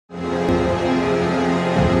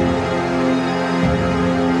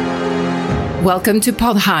Welcome to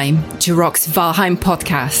Podheim, Jirok's Valheim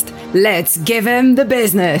podcast. Let's give him the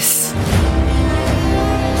business.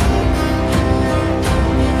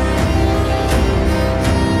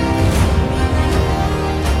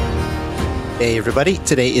 Hey everybody,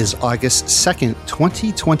 today is August 2nd,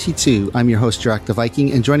 2022. I'm your host, Jirok the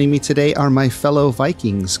Viking, and joining me today are my fellow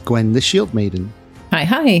Vikings, Gwen the Shield Maiden.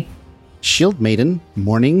 Hi. Shield Maiden,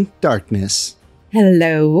 Morning Darkness.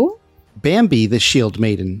 Hello. Bambi the Shield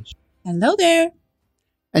Maiden. Hello there.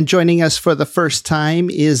 And joining us for the first time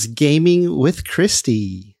is Gaming with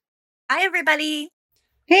Christy. Hi, everybody.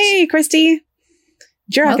 Hey, Christy.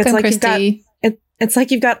 Jirok, Welcome, Christy. It's like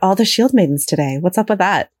you've got all the Shield Maidens today. What's up with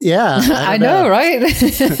that? Yeah. I know, right?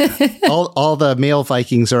 all the male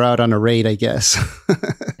Vikings are out on a raid, I guess.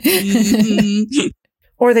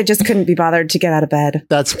 Or they just couldn't be bothered to get out of bed.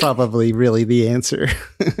 That's probably really the answer.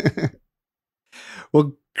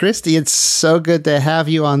 Well, Christy, it's so good to have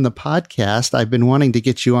you on the podcast. I've been wanting to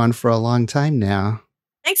get you on for a long time now.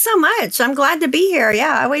 Thanks so much. I'm glad to be here.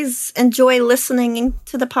 Yeah, I always enjoy listening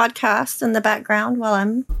to the podcast in the background while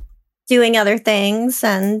I'm doing other things.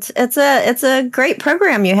 And it's a great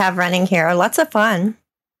program you have running here. Lots of fun.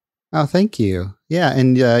 Oh, thank you. Yeah,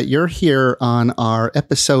 and you're here on our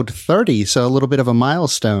episode 30, so a little bit of a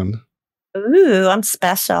milestone. Ooh, I'm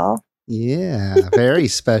special. Yeah, very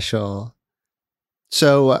special.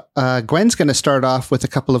 So Gwen's going to start off with a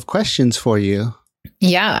couple of questions for you.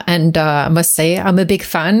 Yeah, and I must say, I'm a big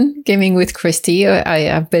fan, Gaming with Christy. I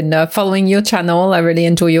have been following your channel. I really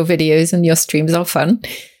enjoy your videos and your streams are fun.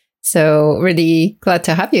 So really glad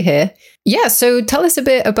to have you here. Yeah, so tell us a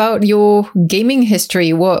bit about your gaming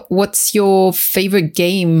history. What's your favorite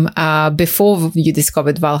game before you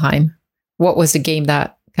discovered Valheim? What was the game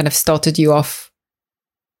that kind of started you off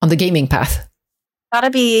on the gaming path? Gotta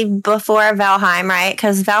be before Valheim, right?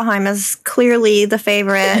 Because Valheim is clearly the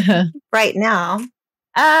favorite right now.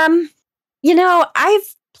 I've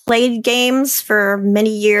played games for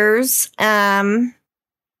many years. And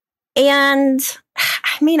I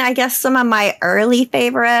mean, I guess some of my early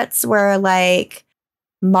favorites were like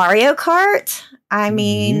Mario Kart. I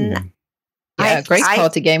mean, great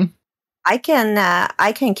party game. I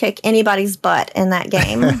can kick anybody's butt in that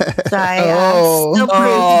game. So I still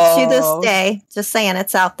prove to this day. Just saying,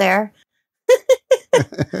 it's out there.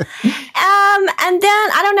 And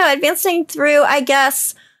then I don't know, advancing through, I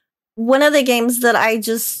guess one of the games that I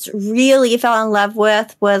just really fell in love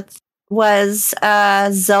with was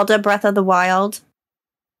Zelda Breath of the Wild.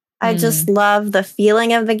 I just love the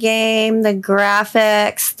feeling of the game, the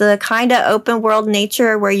graphics, the kind of open world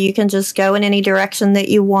nature where you can just go in any direction that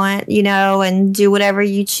you want, and do whatever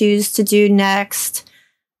you choose to do next.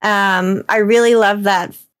 I really love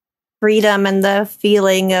that freedom and the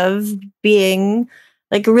feeling of being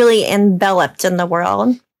like really enveloped in the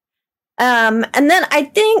world. And then I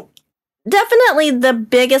think definitely the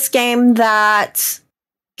biggest game that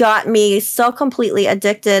got me so completely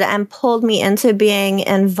addicted and pulled me into being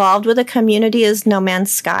involved with a community is No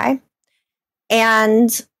Man's Sky.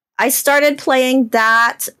 And I started playing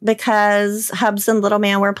that because Hubs and Little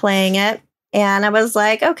Man were playing it. And I was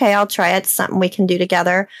like, okay, I'll try it. It's something we can do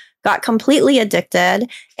together. Got completely addicted.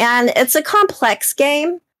 And it's a complex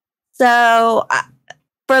game. So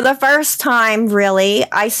for the first time, really,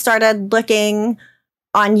 I started looking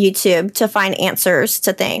on YouTube to find answers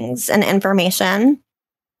to things and information.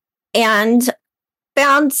 And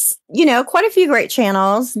found, quite a few great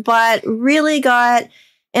channels, but really got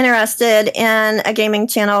interested in a gaming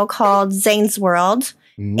channel called Zane's World.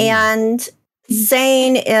 And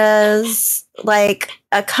Zane is like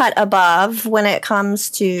a cut above when it comes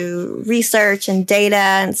to research and data.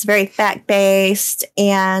 And it's very fact-based.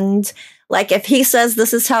 And like if he says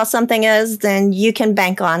this is how something is, then you can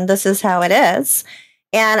bank on this is how it is.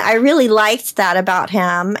 And I really liked that about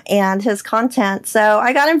him and his content. So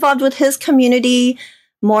I got involved with his community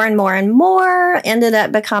more and more and more, ended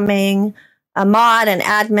up becoming a mod, an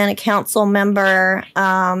admin, a council member,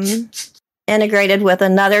 integrated with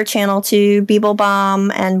another channel to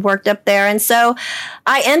Beeblebomb and worked up there. And so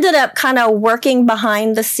I ended up kind of working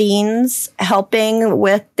behind the scenes, helping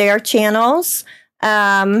with their channels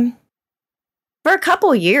for a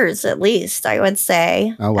couple years at least, I would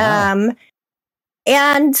say. Oh, wow.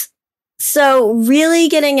 And so really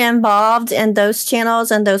getting involved in those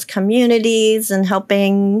channels and those communities and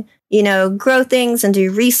helping, grow things and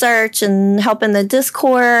do research and help in the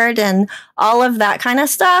Discord and all of that kind of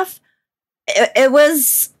stuff. It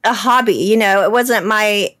was a hobby, it wasn't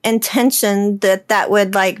my intention that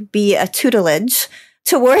would like be a tutelage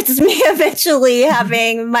towards me eventually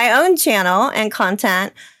having my own channel and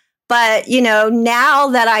content. But, now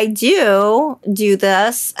that I do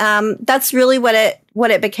this, that's really what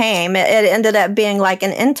it became. It ended up being like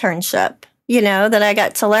an internship, that I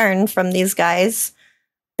got to learn from these guys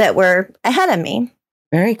that were ahead of me.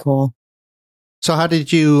 Very cool. So how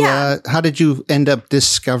did you end up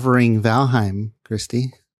discovering Valheim,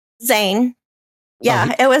 Christy? Zane.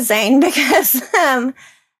 Yeah, it was Zane because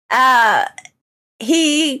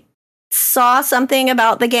he saw something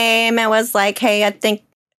about the game and was like, hey, I think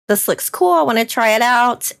this looks cool. I want to try it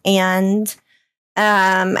out. And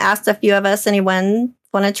asked a few of us, anyone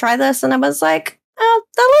want to try this? And I was like, oh,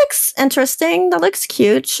 that looks interesting. That looks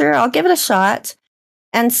cute. Sure, I'll give it a shot.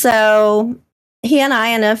 And so he and I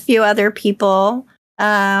and a few other people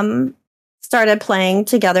started playing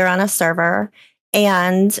together on a server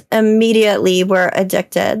and immediately were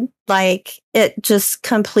addicted. Like, it just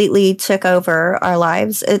completely took over our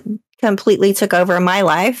lives. It completely took over my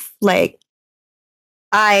life. Like,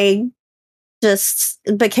 I just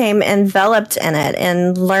became enveloped in it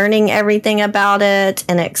and learning everything about it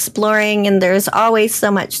and exploring. And there's always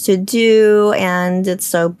so much to do. And it's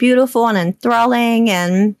so beautiful and enthralling.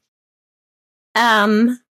 And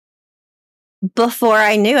before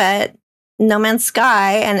I knew it, No Man's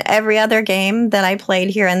Sky and every other game that I played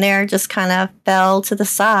here and there just kind of fell to the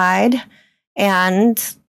side.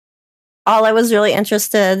 And all I was really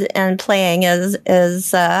interested in playing is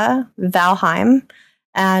Valheim.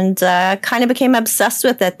 And kind of became obsessed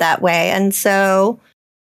with it that way. And so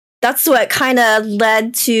that's what kind of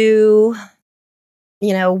led to,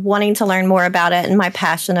 wanting to learn more about it and my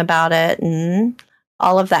passion about it and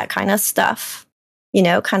all of that kind of stuff,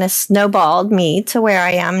 kind of snowballed me to where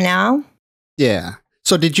I am now. Yeah.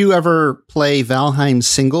 So did you ever play Valheim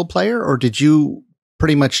single player, or did you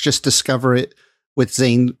pretty much just discover it with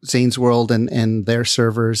Zane's World and their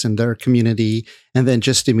servers and their community, and then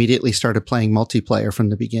just immediately started playing multiplayer from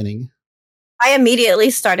the beginning? I immediately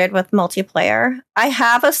started with multiplayer. I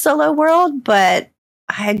have a solo world, but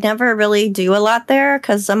I never really do a lot there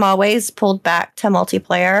because I'm always pulled back to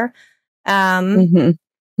multiplayer. I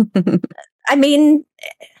mean,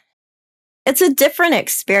 it's a different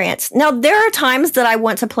experience. Now, there are times that I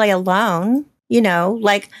want to play alone,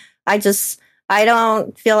 like I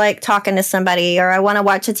don't feel like talking to somebody, or I want to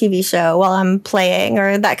watch a TV show while I'm playing,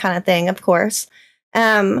 or that kind of thing, of course.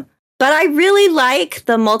 But I really like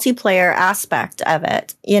the multiplayer aspect of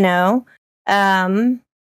it.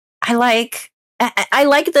 I like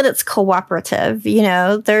that it's cooperative.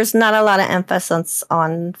 There's not a lot of emphasis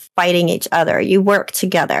on fighting each other. You work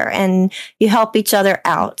together and you help each other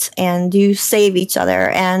out and you save each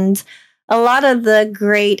other. And a lot of the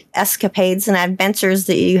great escapades and adventures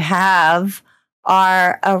that you have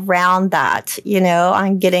are around that,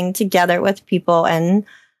 on getting together with people and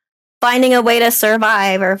finding a way to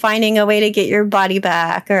survive or finding a way to get your body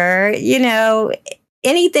back or,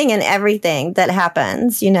 anything and everything that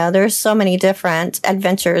happens. There's so many different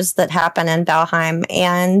adventures that happen in Valheim.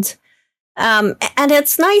 And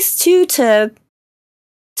it's nice too to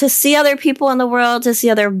see other people in the world, to see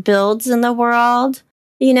other builds in the world,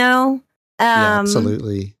 Yeah,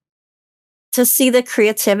 absolutely. To see the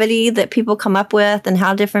creativity that people come up with and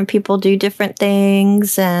how different people do different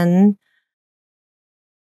things. And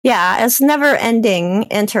yeah, it's never ending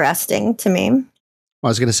interesting to me. Well, I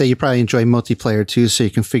was going to say, you probably enjoy multiplayer too, so you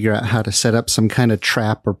can figure out how to set up some kind of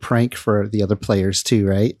trap or prank for the other players too,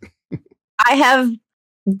 right? I have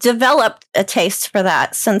developed a taste for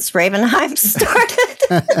that since Ravenheim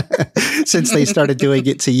started. Since they started doing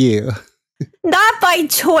it to you. Not by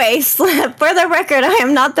choice. For the record, I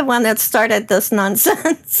am not the one that started this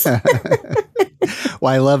nonsense.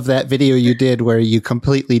 Well, I love that video you did where you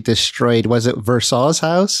completely destroyed, was it Versaw's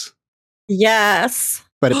house? Yes.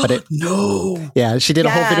 But it no. Yeah, she did a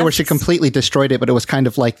whole video where she completely destroyed it, but it was kind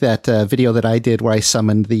of like that video that I did where I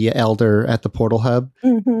summoned the elder at the portal hub.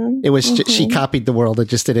 Mm-hmm, it was she copied the world and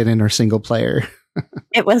just did it in her single player.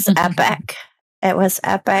 It was epic. It was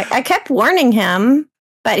epic. I kept warning him,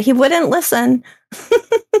 but he wouldn't listen.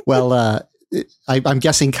 Well, I'm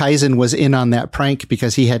guessing Kaizen was in on that prank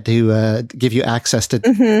because he had to give you access to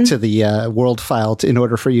the world file in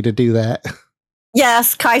order for you to do that.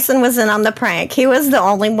 Yes, Kaizen was in on the prank. He was the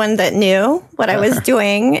only one that knew what I was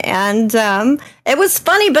doing. And it was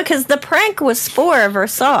funny because the prank was for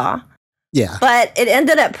Versaw. Yeah. But it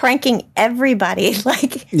ended up pranking everybody.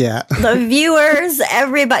 The viewers,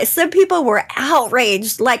 everybody. Some people were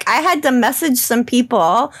outraged. Like, I had to message some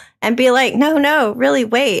people and be like, no, really,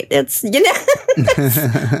 wait. It's,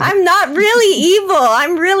 I'm not really evil.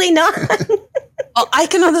 I'm really not. Well, I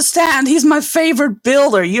can understand. He's my favorite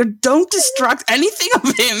builder. You don't destruct anything of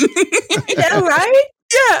him. Yeah, right?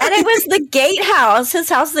 Yeah. And it was the Gatehouse, his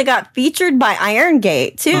house that got featured by Iron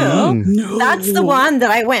Gate, too. No. That's the one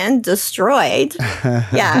that I went and destroyed.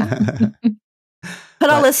 Yeah. Put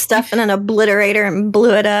all this stuff in an obliterator and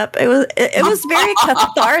blew it up. It was very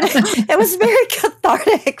cathartic. It was very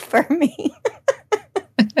cathartic for me.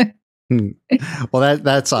 Well,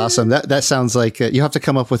 that's awesome. That sounds like you have to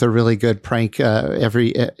come up with a really good prank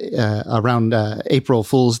every around April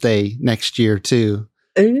Fool's Day next year too.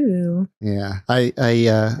 Ooh. Yeah,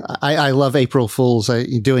 I love April Fools.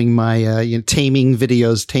 Doing my taming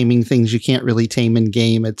videos, taming things you can't really tame in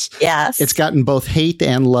game. It's gotten both hate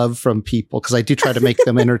and love from people because I do try to make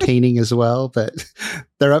them entertaining as well. But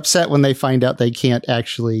they're upset when they find out they can't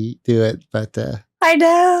actually do it. But I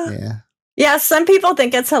know. Yeah, some people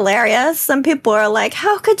think it's hilarious. Some people are like,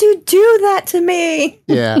 how could you do that to me?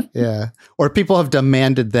 Yeah. Or people have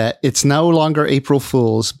demanded that it's no longer April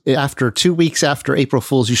Fool's. After 2 weeks after April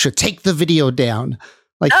Fool's, you should take the video down.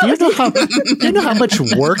 Like, you know how much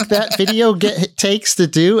work that video takes to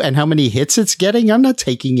do and how many hits it's getting? I'm not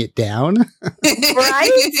taking it down.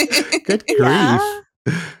 Right? Good grief.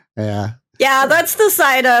 Yeah. Yeah, that's the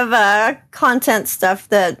side of content stuff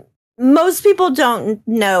that most people don't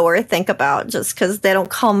know or think about just because they don't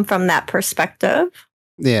come from that perspective.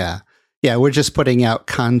 Yeah. We're just putting out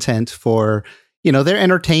content for, their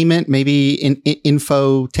entertainment, maybe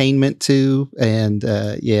infotainment too. And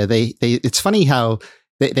it's funny how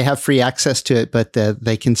they have free access to it, but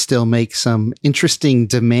they can still make some interesting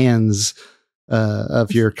demands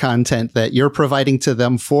of your content that you're providing to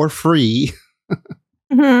them for free.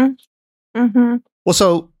 Well,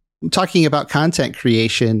 so talking about content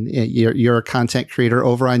creation, you're a content creator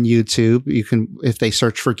over on YouTube. You can, if they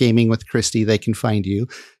search for Gaming with Christy, they can find you.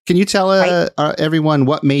 Can you tell everyone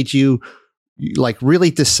what made you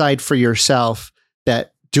really decide for yourself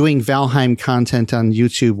that doing Valheim content on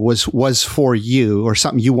YouTube was for you or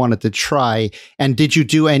something you wanted to try? And did you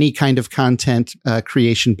do any kind of content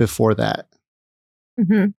creation before that?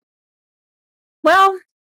 Well,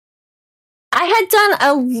 I had done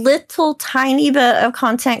a little tiny bit of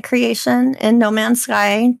content creation in No Man's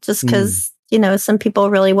Sky just because, some people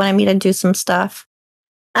really wanted me to do some stuff.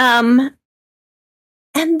 And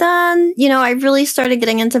then, I really started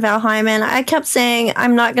getting into Valheim and I kept saying,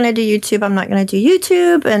 I'm not going to do YouTube. I'm not going to do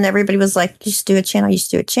YouTube. And everybody was like, you should do a channel. You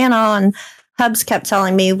should do a channel. And Hubs kept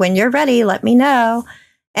telling me, when you're ready, let me know.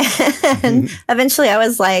 And eventually I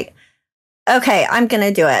was like, okay, I'm going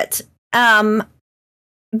to do it.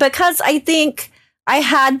 Because I think I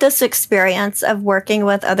had this experience of working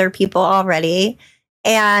with other people already,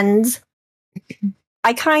 and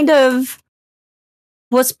I kind of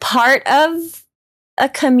was part of a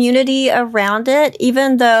community around it,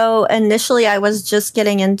 even though initially I was just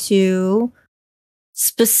getting into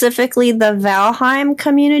specifically the Valheim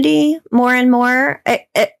community more and more.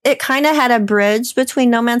 It kind of had a bridge between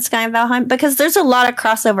No Man's Sky and Valheim because there's a lot of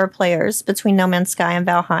crossover players between No Man's Sky and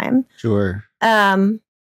Valheim. Sure.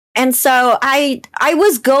 And so I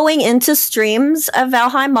was going into streams of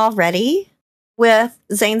Valheim already with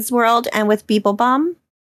Zane's World and with Beeblebum.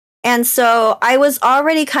 And so I was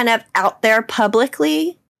already kind of out there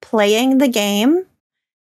publicly playing the game.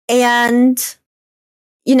 And,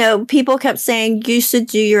 people kept saying, you should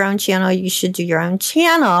do your own channel. You should do your own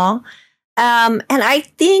channel. And I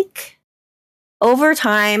think over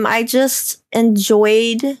time, I just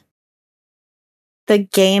enjoyed the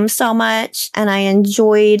game so much, and I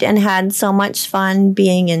enjoyed and had so much fun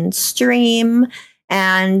being in stream.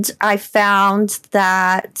 And I found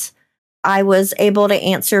that I was able to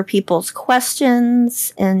answer people's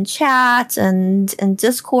questions in chat and in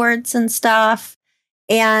Discords and stuff.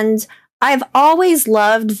 And I've always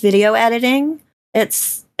loved video editing.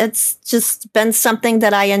 It's just been something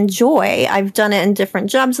that I enjoy. I've done it in different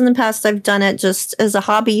jobs in the past. I've done it just as a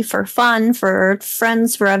hobby for fun, for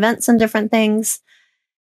friends, for events and different things.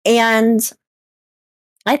 And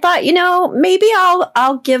I thought, maybe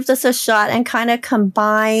I'll give this a shot and kind of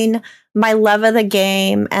combine my love of the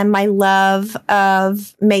game and my love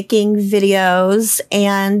of making videos.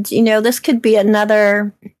 And, this could be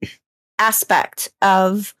another aspect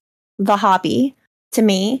of the hobby to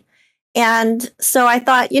me. And so I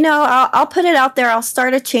thought, I'll put it out there. I'll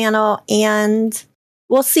start a channel and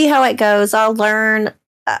we'll see how it goes. I'll learn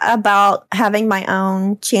about having my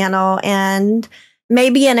own channel, and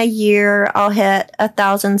maybe in a year I'll hit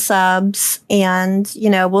 1,000 subs and,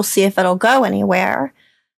 we'll see if it'll go anywhere.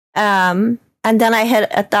 And then I hit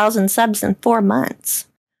 1,000 subs in 4 months,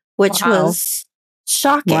 which was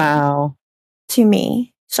shocking to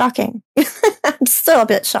me. Shocking. I'm still a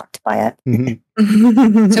bit shocked by it.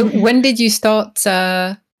 Mm-hmm. So when did you start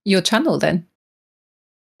your channel then?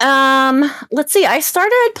 Let's see. I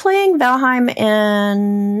started playing Valheim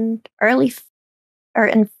in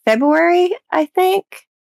February, I think.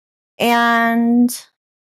 And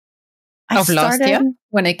I Of last year started,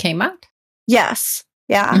 when it came out? yes.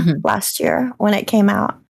 Yeah, Mhm. last year when it came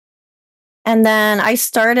out. And then I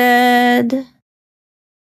started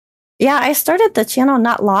the channel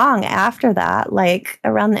not long after that, like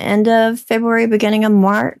around the end of February, beginning of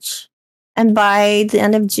March. And by the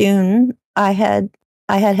end of June, I had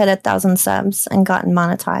hit 1,000 subs and gotten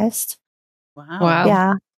monetized. Wow.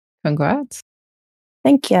 Yeah, Congrats.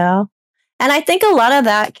 thank you. And I think a lot of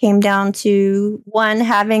that came down to one,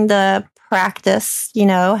 having the practice,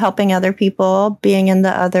 helping other people, being in the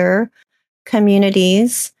other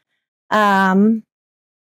communities. Um,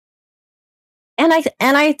 and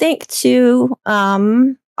I think too,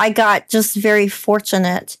 I got just very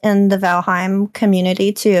fortunate in the Valheim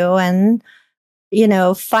community too, and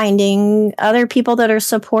finding other people that are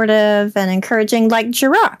supportive and encouraging, like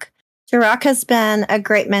Jirok. Jirok has been a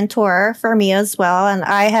great mentor for me as well, and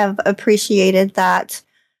I have appreciated that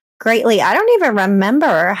greatly. I don't even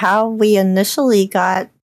remember how we initially got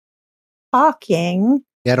talking.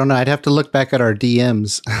 Yeah, I don't know. I'd have to look back at our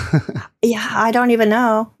DMs. Yeah, I don't even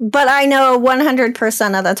know. But I know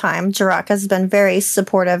 100% of the time, Jirok has been very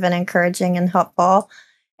supportive and encouraging and helpful.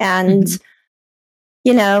 And,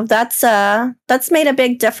 that's made a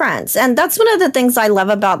big difference. And that's one of the things I love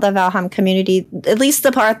about the Valheim community, at least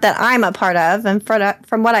the part that I'm a part of. And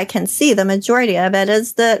from what I can see, the majority of it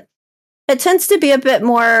is that it tends to be a bit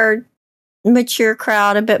more mature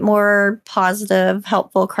crowd, a bit more positive,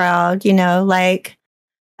 helpful crowd,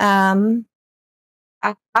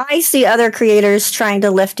 I see other creators trying to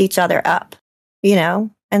lift each other up,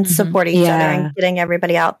 and support each other and getting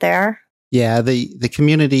everybody out there. Yeah, the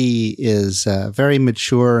community is very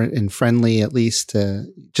mature and friendly, at least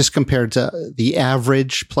just compared to the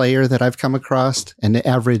average player that I've come across and the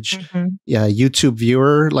average YouTube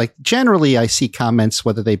viewer. Like generally, I see comments,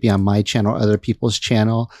 whether they be on my channel or other people's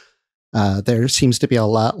channel. There seems to be a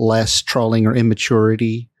lot less trolling or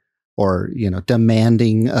immaturity or,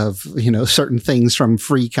 demanding of, certain things from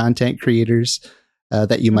free content creators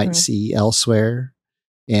that you might see elsewhere.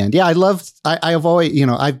 And yeah, I have always,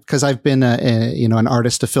 because I've been an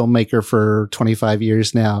artist, a filmmaker for 25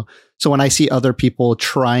 years now. So when I see other people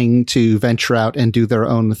trying to venture out and do their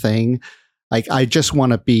own thing, like I just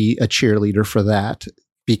want to be a cheerleader for that,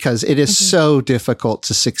 because it is so difficult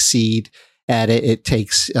to succeed at it. It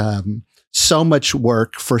takes so much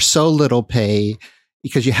work for so little pay,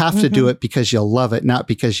 because you have to do it because you love it, not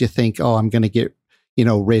because you think, oh, I'm going to get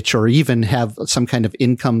rich or even have some kind of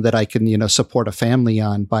income that I can, support a family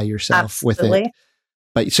on by yourself with it.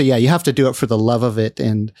 But so, yeah, you have to do it for the love of it.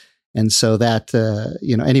 And so that,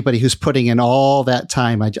 anybody who's putting in all that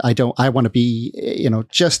time, I want to be,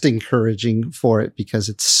 just encouraging for it, because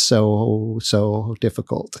it's so, so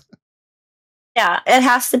difficult. Yeah, it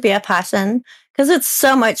has to be a passion because it's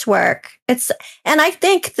so much work. And I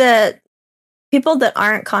think that people that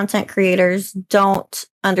aren't content creators don't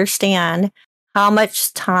understand how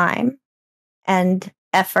much time and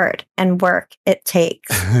effort and work it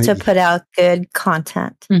takes to put out good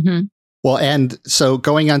content. Well, and so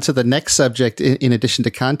going on to the next subject, in addition to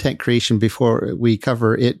content creation, before we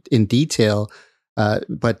cover it in detail,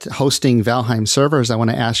 but hosting Valheim servers, I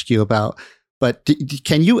want to ask you about. But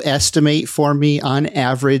can you estimate for me, on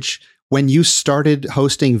average, when you started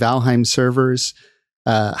hosting Valheim servers,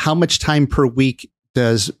 how much time per week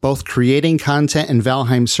does both creating content and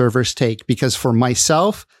Valheim servers take? Because for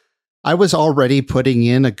myself, I was already putting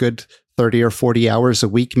in a good 30 or 40 hours a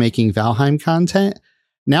week making Valheim content.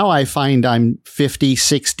 Now I find I'm 50,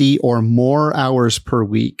 60 or more hours per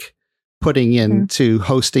week putting into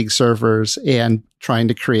hosting servers and trying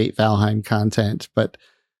to create Valheim content. But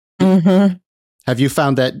have you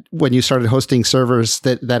found that when you started hosting servers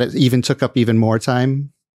that it even took up even more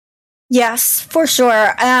time? Yes, for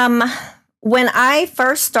sure. When I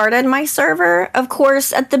first started my server, of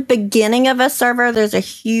course, at the beginning of a server, there's a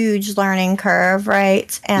huge learning curve,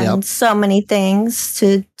 right? And so many things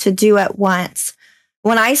to do at once.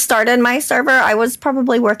 When I started my server, I was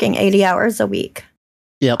probably working 80 hours a week.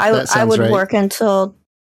 Yep, I would work until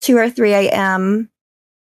 2 or 3 a.m.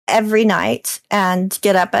 every night and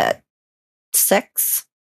get up at 6.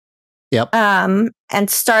 And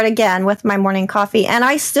start again with my morning coffee. And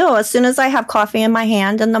I still, as soon as I have coffee in my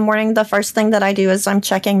hand in the morning, the first thing that I do is I'm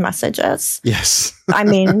checking messages. Yes. I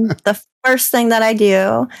mean, the first thing that I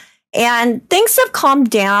do. And things have calmed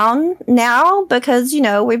down now because,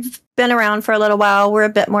 we've been around for a little while. We're a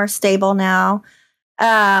bit more stable now.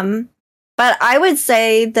 But I would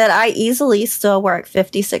say that I easily still work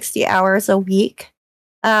 50, 60 hours a week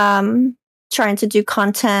trying to do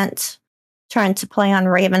content, trying to play on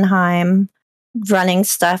Ravenheim, running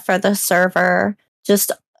stuff for the server,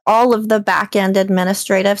 just all of the back end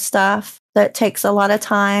administrative stuff that takes a lot of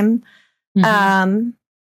time.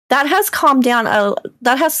 That has calmed down.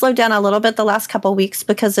 That has slowed down a little bit the last couple of weeks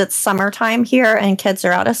because it's summertime here and kids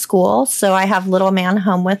are out of school. So I have little man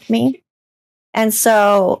home with me. And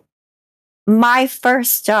so my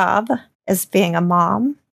first job is being a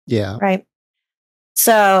mom. Yeah. Right.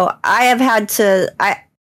 So I've had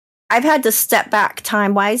to step back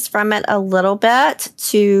time-wise from it a little bit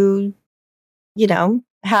to,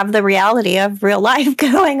 have the reality of real life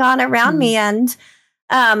going on around me. And,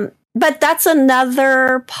 but that's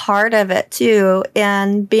another part of it too.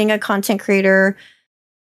 And being a content creator,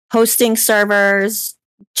 hosting servers,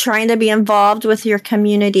 trying to be involved with your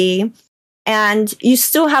community, and you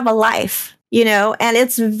still have a life, and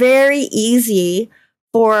it's very easy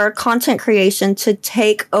for content creation to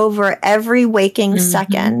take over every waking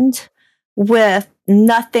second with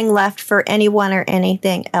nothing left for anyone or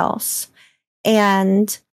anything else.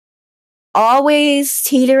 And always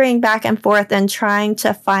teetering back and forth and trying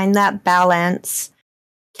to find that balance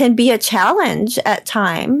can be a challenge at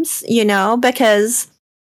times, because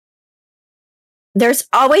there's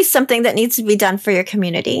always something that needs to be done for your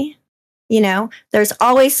community. There's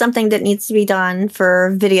always something that needs to be done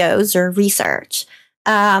for videos or research.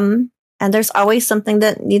 And there's always something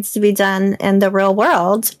that needs to be done in the real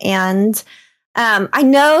world. And I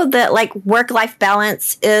know that work-life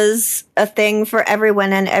balance is a thing for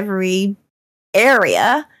everyone in every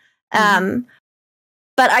area. But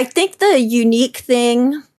I think the unique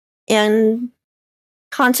thing in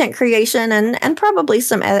content creation and probably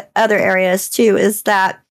some other areas too is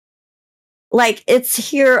that it's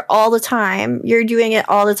here all the time. You're doing it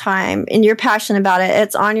all the time and you're passionate about it.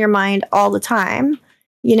 It's on your mind all the time.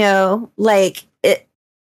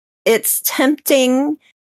 It's tempting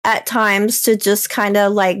at times to just kind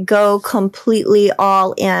of go completely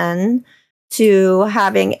all in to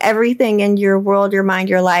having everything in your world, your mind,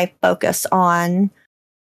 your life focus on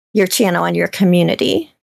your channel and your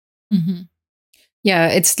community. Yeah,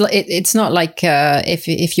 it's not like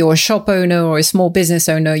if you're a shop owner or a small business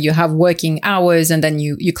owner, you have working hours and then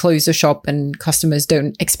you close the shop and customers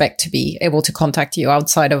don't expect to be able to contact you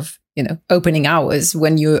outside of opening hours.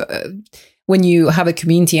 When you have a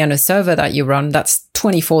community and a server that you run, that's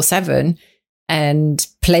 24/7, and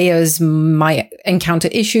players might encounter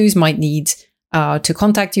issues, might need to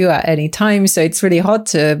contact you at any time. So it's really hard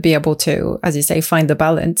to be able to, as you say, find the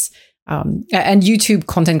balance. And YouTube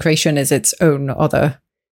content creation is its own other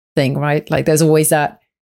thing, right? There's always that.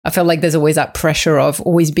 I feel like there's always that pressure of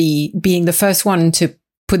always being the first one to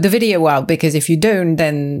put the video out, because if you don't,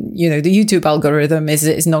 then the YouTube algorithm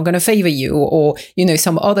is not going to favor you, or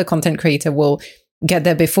some other content creator will get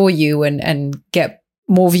there before you and get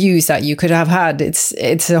more views that you could have had.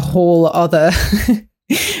 It's a whole other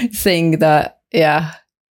thing that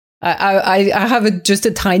I have just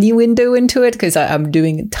a tiny window into it because I'm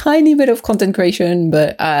doing a tiny bit of content creation,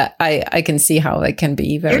 but I can see how it can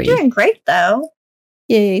be very. You're doing great though.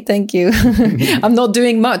 Yay, thank you. I'm not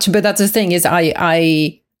doing much, but that's the thing is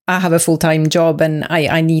I have a full-time job and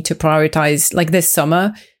I need to prioritize. This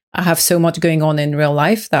summer, I have so much going on in real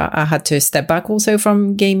life that I had to step back also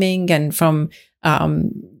from gaming and from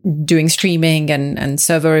doing streaming and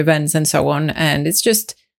server events and so on. And it's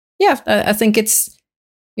just, I think it's,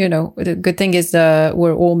 the good thing is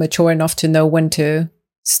we're all mature enough to know when to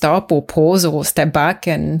stop or pause or step back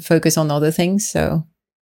and focus on other things. So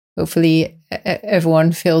hopefully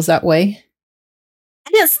everyone feels that way.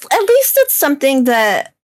 Yes, at least it's something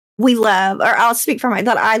that we love, or I'll speak for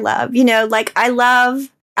that I love.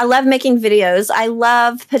 I love making videos. I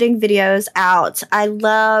love putting videos out. I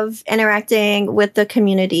love interacting with the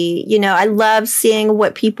community. I love seeing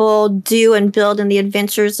what people do and build and the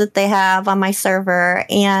adventures that they have on my server.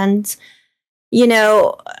 And,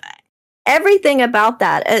 everything about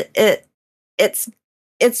that,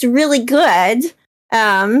 it's really good.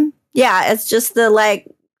 It's just the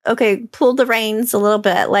okay, pull the reins a little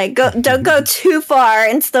bit. Don't go too far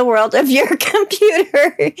into the world of your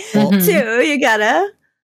computer too. You gotta.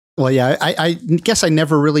 Well, yeah, I guess I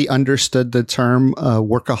never really understood the term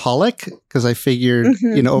workaholic, because I figured,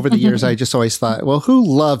 over the years, I just always thought, well, who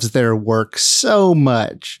loves their work so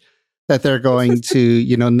much that they're going to,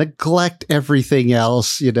 neglect everything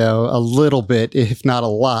else, a little bit, if not a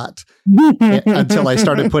lot, until I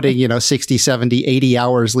started putting, 60, 70, 80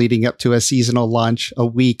 hours leading up to a seasonal launch a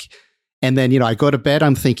week. And then, I go to bed,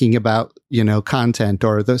 I'm thinking about, content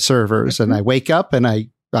or the servers, and I wake up and I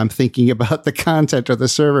I'm thinking about the content or the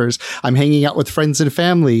servers. I'm hanging out with friends and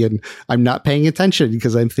family, and I'm not paying attention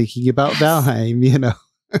because I'm thinking about Valheim, you know.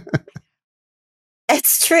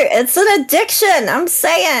 It's true. It's an addiction. I'm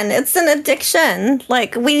saying it's an addiction.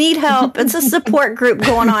 Like, we need help. It's a support group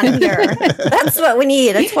going on here. That's what we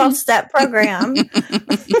need, a 12-step program.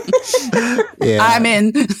 Yeah. I'm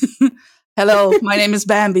in. Hello, my name is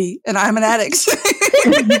Bambi, and I'm an addict.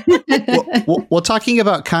 Well, talking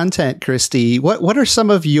about content, Christy, what are some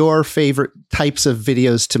of your favorite types of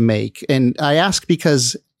videos to make? And I ask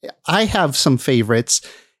because I have some favorites.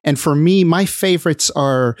 And for me, my favorites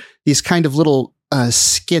are these kind of little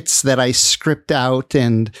skits that I script out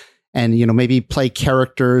and maybe play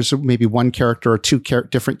characters, maybe one character or two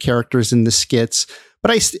different characters in the skits.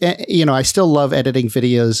 But I still love editing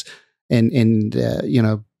videos and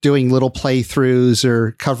doing little playthroughs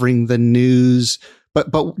or covering the news.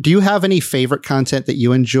 But do you have any favorite content that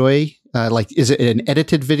you enjoy? Like, is it an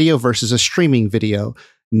edited video versus a streaming video?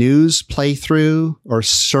 News, playthrough, or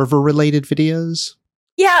server related videos?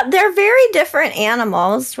 Yeah, they're very different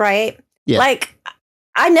animals, right? Yeah. Like,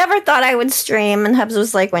 I never thought I would stream, and Hubs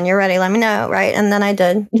was like, when you're ready, let me know, right? And then I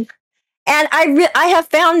did. And I have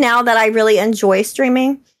found now that I really enjoy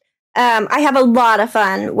streaming. I have a lot of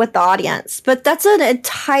fun with the audience, but that's an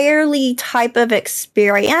entirely type of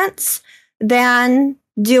experience than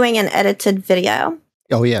doing an edited video.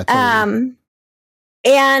 Oh, yeah. Totally.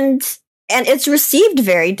 And it's received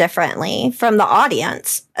very differently from the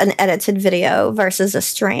audience, an edited video versus a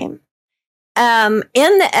stream. In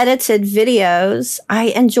the edited videos, I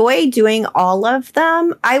enjoy doing all of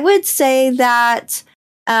them. I would say that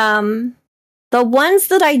the ones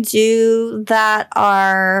that I do that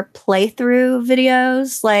are playthrough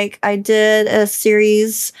videos, like I did a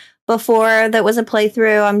series before that was a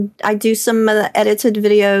playthrough. I do some of the edited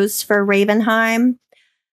videos for Ravenheim.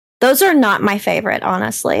 Those are not my favorite,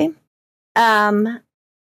 honestly. They're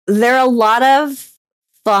a lot of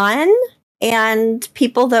fun, and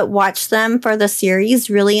people that watch them for the series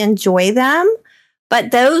really enjoy them.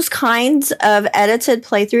 But those kinds of edited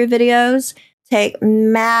playthrough videos take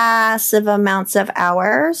massive amounts of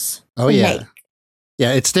hours to make.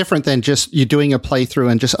 Yeah, it's different than just you doing a playthrough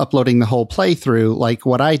and just uploading the whole playthrough, like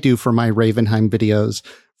what I do for my Ravenheim videos,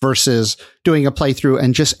 versus doing a playthrough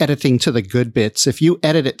and just editing to the good bits. If you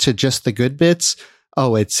edit it to just the good bits,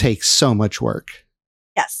 it takes so much work.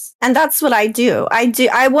 Yes. And that's what I do.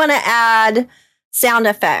 I want to add sound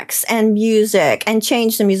effects and music and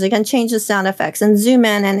change the music and change the sound effects and zoom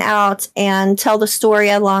in and out and tell the story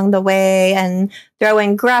along the way and throw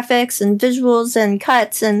in graphics and visuals and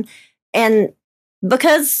cuts and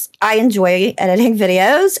because I enjoy editing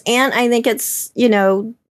videos and I think it's,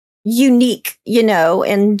 unique,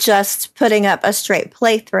 in just putting up a straight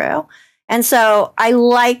playthrough. And so I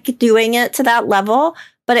like doing it to that level,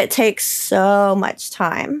 but it takes so much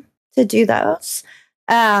time to do those.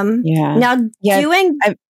 Sorry,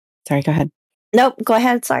 go ahead. Nope, go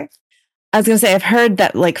ahead. Sorry. I was going to say, I've heard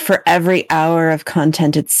that like for every hour of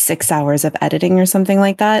content, it's 6 hours of editing or something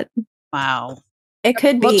like that. Wow. It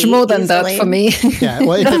could be much more than that for me. Yeah,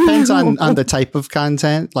 well, it depends on the type of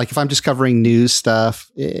content. Like if I'm just covering news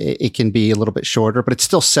stuff, it can be a little bit shorter, but it's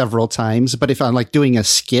still several times. But if I'm like doing a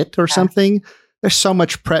skit or something, there's so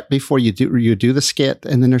much prep before you do the skit,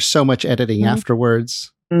 and then there's so much editing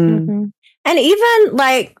afterwards. Mm-hmm. And even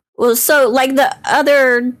the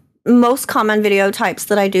other most common video types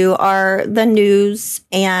that I do are the news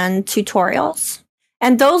and tutorials.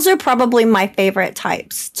 And those are probably my favorite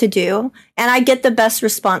types to do. And I get the best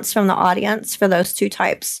response from the audience for those two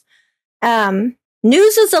types.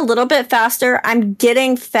 News is a little bit faster. I'm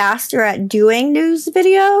getting faster at doing news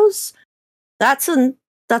videos. That's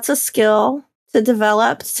a skill to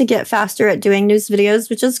develop, to get faster at doing news videos,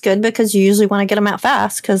 which is good because you usually want to get them out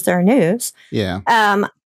fast because they're news. Yeah.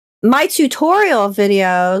 My tutorial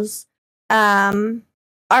videos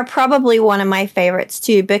are probably one of my favorites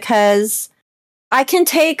too, because I can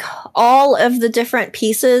take all of the different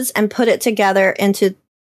pieces and put it together into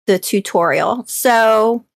the tutorial.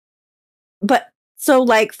 So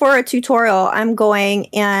like for a tutorial, I'm going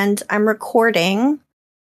and I'm recording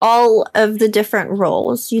all of the different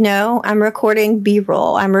roles, I'm recording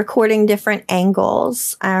B-roll, I'm recording different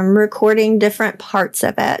angles, I'm recording different parts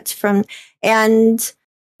of it and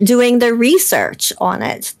doing the research on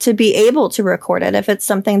it to be able to record it if it's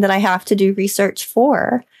something that I have to do research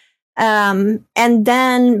for. And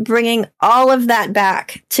then bringing all of that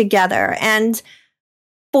back together. And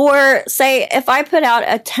for, say, if I put out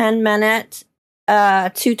a 10-minute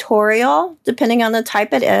tutorial, depending on the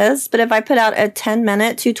type it is, but if I put out a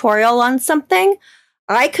 10-minute tutorial on something,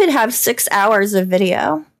 I could have 6 hours of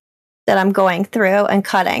video that I'm going through and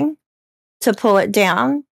cutting to pull it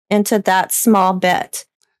down into that small bit.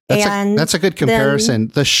 That's a good comparison.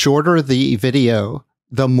 The shorter the video,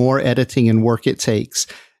 the more editing and work it takes.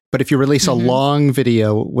 But if you release a long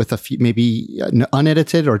video with a few, maybe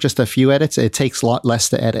unedited or just a few edits, it takes a lot less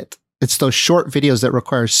to edit. It's those short videos that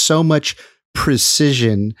require so much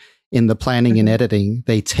precision in the planning and editing.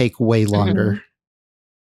 They take way longer.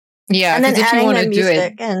 Yeah. And then if adding you want the to do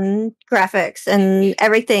music it and graphics and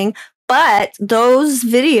everything. But those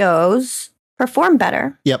videos perform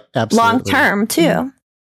better. Yep, absolutely. Long term, too.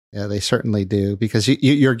 Yeah, they certainly do, because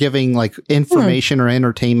you're giving like information or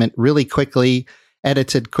entertainment really quickly,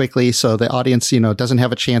 edited quickly, so the audience, doesn't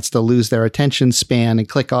have a chance to lose their attention span and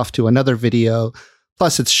click off to another video.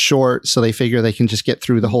 Plus, it's short, so they figure they can just get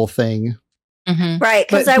through the whole thing. Right,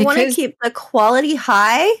 because I want to keep the quality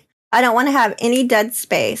high. I don't want to have any dead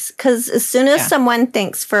space, because as soon as someone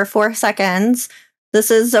thinks for 4 seconds, this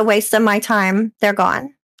is a waste of my time, they're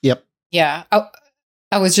gone. Yep. Yeah.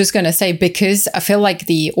 I was just going to say, because I feel like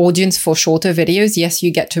the audience for shorter videos, yes,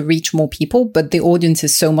 you get to reach more people, but the audience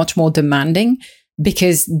is so much more demanding,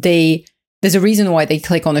 because there's a reason why they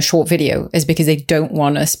click on a short video, is because they don't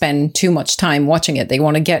want to spend too much time watching it. They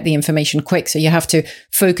want to get the information quick. So you have to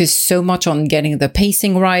focus so much on getting the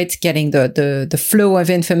pacing right, getting the flow of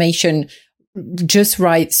information just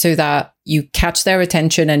right, so that you catch their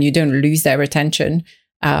attention and you don't lose their attention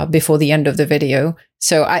before the end of the video.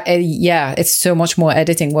 So it's so much more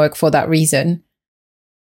editing work for that reason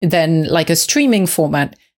than like a streaming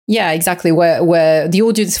format. Yeah, exactly. Where the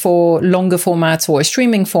audience for longer formats or a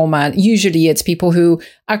streaming format, usually it's people who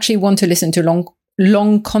actually want to listen to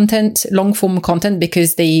long form content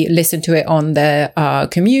because they listen to it on their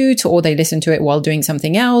commute, or they listen to it while doing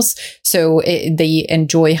something else. So they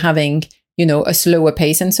enjoy having, a slower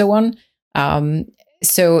pace and so on.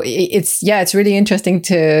 So it's really interesting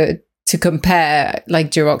to compare.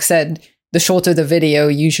 Like Jirok said, the shorter the video,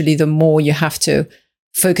 usually the more you have to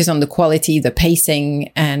focus on the quality, the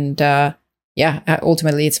pacing, and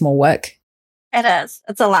ultimately it's more work. It is.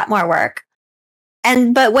 It's a lot more work.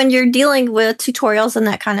 But when you're dealing with tutorials and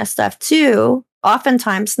that kind of stuff too,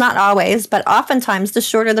 oftentimes, not always, but oftentimes the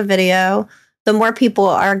shorter the video, the more people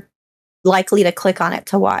are likely to click on it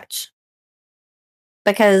to watch.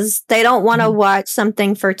 Because they don't want to watch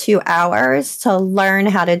something for 2 hours to learn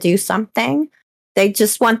how to do something. They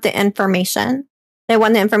just want the information. They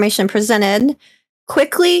want the information presented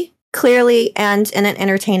quickly, clearly, and in an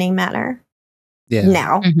entertaining manner. Yeah.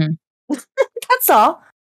 Now. That's all.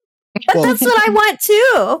 But that's what I want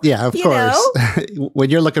too. Yeah, of course. When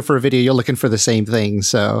you're looking for a video, you're looking for the same thing.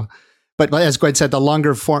 So, but as Gwen said, the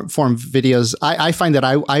longer form videos, I find that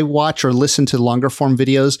I watch or listen to longer form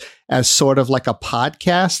videos as sort of like a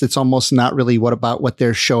podcast. It's almost not really what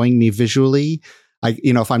they're showing me visually.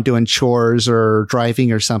 If I'm doing chores or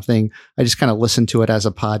driving or something, I just kind of listen to it as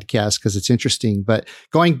a podcast because it's interesting. But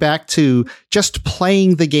going back to just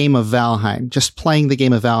playing the game of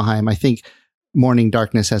Valheim, I think Morning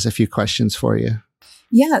Darkness has a few questions for you.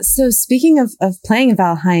 Yeah. So speaking of playing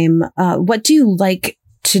Valheim, what do you like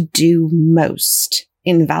to do most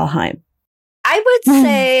in Valheim? I would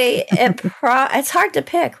say it's hard to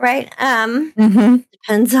pick, right?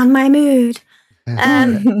 Depends on my mood.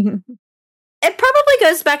 It probably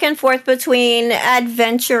goes back and forth between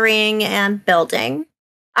adventuring and building.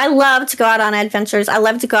 I love to go out on adventures. I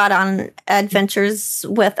love to go out on adventures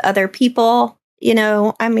with other people.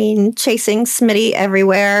 Chasing Smitty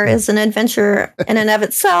everywhere is an adventure in and of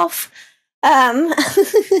itself.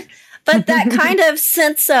 But that kind of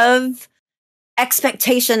sense of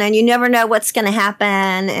expectation, and you never know what's going to happen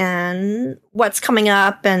and what's coming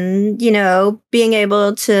up, and, being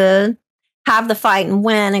able to have the fight and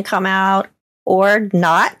win and come out or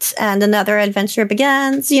not, and another adventure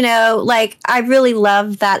begins, I really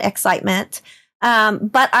love that excitement.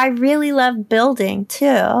 But I really love building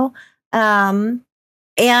too. And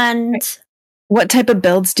what type of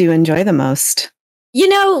builds do you enjoy the most?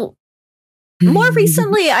 More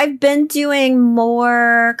recently, I've been doing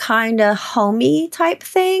more kind of homey type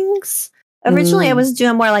things. Originally, I was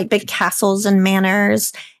doing more like big castles and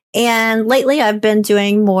manors. And lately, I've been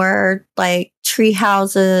doing more like tree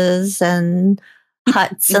houses and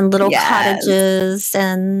huts and little cottages,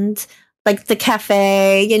 and like the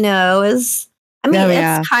cafe, it's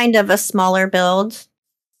kind of a smaller build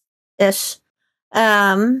ish.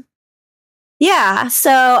 So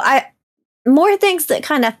more things that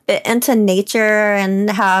kind of fit into nature and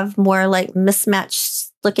have more like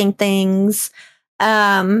mismatched looking things.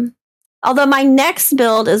 Although my next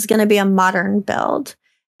build is going to be a modern build.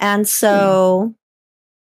 And so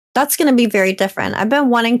that's going to be very different. I've been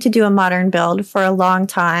wanting to do a modern build for a long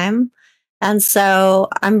time. And so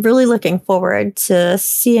I'm really looking forward to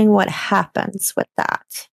seeing what happens with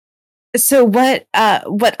that. So what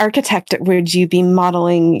architect would you be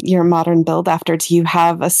modeling your modern build after? Do you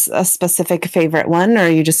have a specific favorite one, or are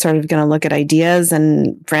you just sort of going to look at ideas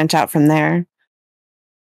and branch out from there?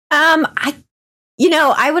 I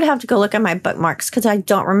would have to go look at my bookmarks because I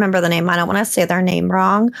don't remember the name. I don't want to say their name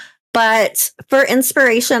wrong. But for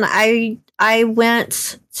inspiration, I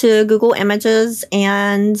went to Google Images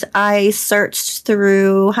and I searched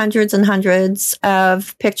through hundreds and hundreds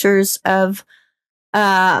of pictures of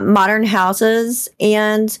modern houses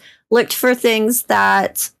and looked for things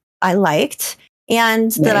that I liked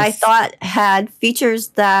and that I thought had features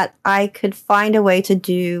that I could find a way to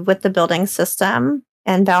do with the building system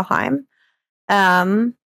in Valheim.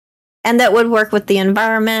 And that would work with the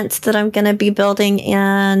environment that I'm going to be building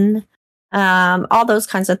in, all those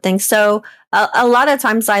kinds of things. So a lot of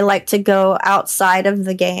times I like to go outside of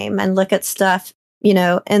the game and look at stuff,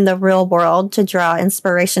 in the real world to draw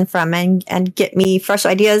inspiration from and get me fresh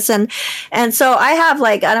ideas. And so I have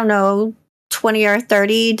 20 or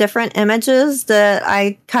 30 different images that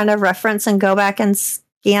I kind of reference and go back and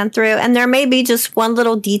scan through. And there may be just one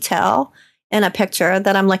little detail in a picture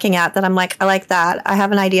that I'm looking at that I'm like, I like that. I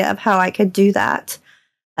have an idea of how I could do that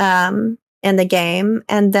in the game.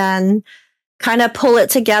 And then kind of pull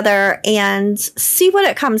it together and see what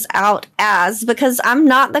it comes out as, because I'm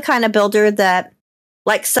not the kind of builder that,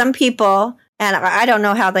 like some people, and I don't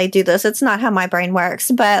know how they do this, it's not how my brain works,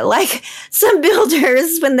 but like some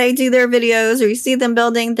builders, when they do their videos or you see them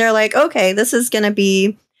building, they're like, okay, this is going to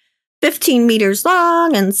be 15 meters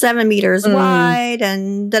long and 7 meters wide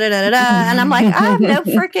and da-da-da-da-da. And I'm like, I have no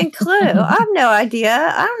freaking clue. I have no idea.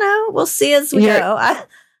 I don't know. We'll see as we go. I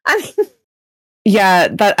mean... Yeah,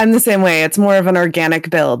 I'm the same way. It's more of an organic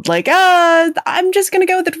build. Like, I'm just going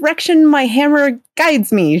to go the direction my hammer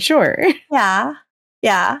guides me. Sure. Yeah.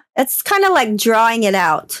 Yeah. It's kind of like drawing it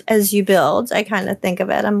out as you build. I kind of think of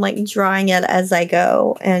it. I'm like drawing it as I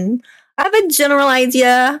go. And I have a general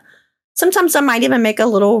idea. Sometimes I might even make a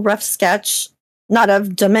little rough sketch, not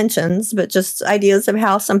of dimensions, but just ideas of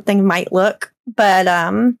how something might look. But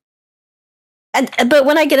but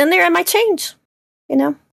when I get in there, it might change.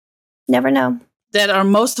 Never know. That are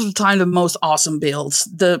most of the time the most awesome builds.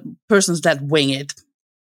 The persons that wing it.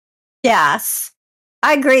 Yes,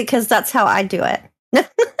 I agree, because that's how I do it.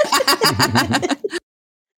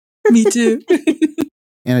 Me too.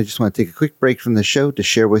 And I just want to take a quick break from the show to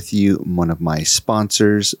share with you one of my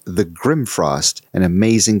sponsors, the Grimfrost, an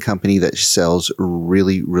amazing company that sells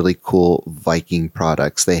really, really cool Viking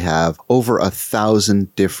products. They have over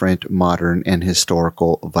 1,000 different modern and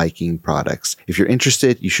historical Viking products. If you're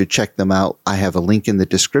interested, you should check them out. I have a link in the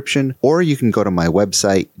description, or you can go to my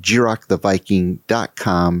website,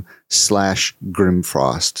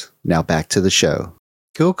 girocktheviking.com/Grimfrost. Now back to the show.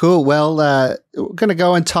 Cool. Well, we're going to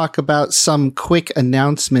go and talk about some quick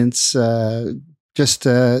announcements, just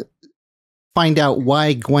to find out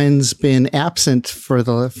why Gwen's been absent from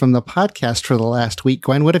the podcast for the last week.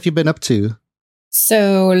 Gwen, what have you been up to?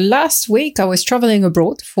 So last week I was traveling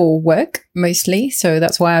abroad for work mostly, so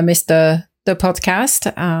that's why I missed the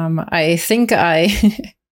podcast. I think I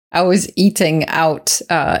was eating out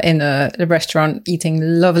in a restaurant, eating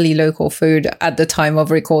lovely local food at the time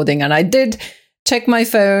of recording, and I did check my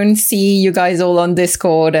phone, see you guys all on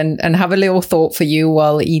Discord, and have a little thought for you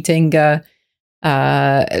while eating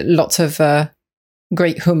lots of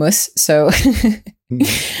great hummus. So,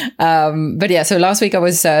 but yeah, so last week I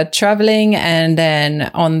was traveling, and then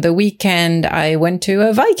on the weekend I went to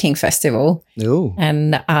a Viking festival. Ooh.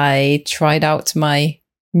 And I tried out my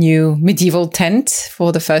new medieval tent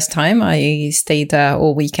for the first time. I stayed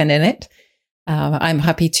all weekend in it. I'm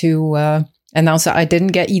happy to announce that I didn't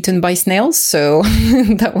get eaten by snails, so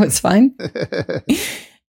that was fine.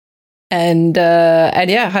 And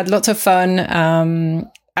yeah, had lots of fun.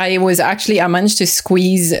 I managed to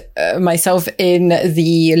squeeze myself in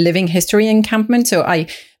the living history encampment. So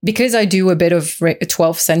because I do a bit of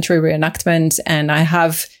 12th century reenactment, and I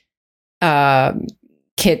have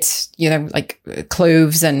kits, like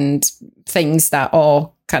clothes and things that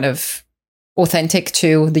are kind of authentic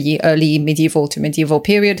to the early medieval to medieval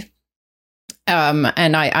period.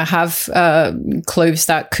 And I have clothes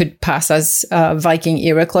that could pass as Viking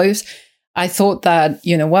era clothes. I thought that,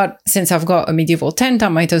 since I've got a medieval tent, I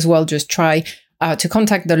might as well just try to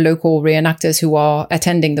contact the local reenactors who are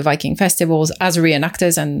attending the Viking festivals as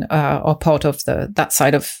reenactors and are part of that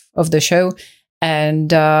side of the show,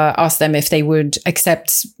 and ask them if they would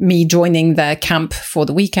accept me joining their camp for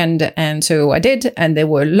the weekend. And so I did, and they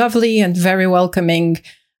were lovely and very welcoming.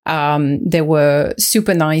 They were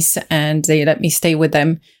super nice, and they let me stay with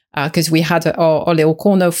them because we had our little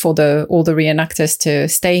corner for all the reenactors to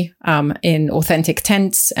stay in authentic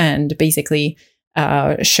tents and basically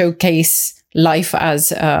showcase life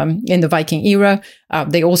as in the Viking era.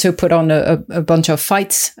 They also put on a bunch of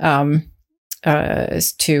fights to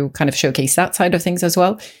kind of showcase that side of things as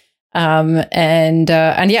well. And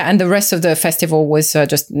the rest of the festival was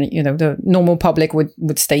just, the normal public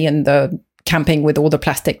would stay in the camping with all the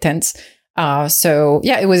plastic tents. So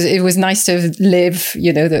yeah, it was nice to live,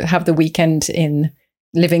 have the weekend in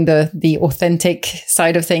living the authentic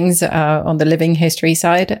side of things on the living history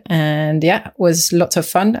side. And yeah, it was lots of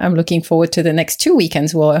fun. I'm looking forward to the next 2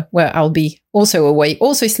 weekends where I'll be also away,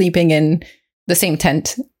 also sleeping in the same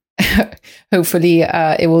tent. Hopefully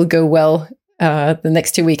it will go well the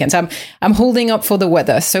next 2 weekends. I'm holding up for the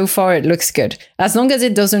weather. So far it looks good. As long as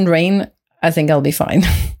it doesn't rain, I think I'll be fine.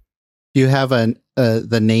 Do you have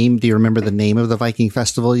the name? Do you remember the name of the Viking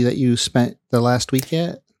festival that you spent the last week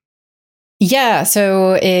at? Yeah,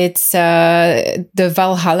 so it's the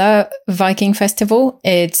Valhalla Viking Festival.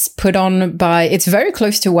 It's put on it's very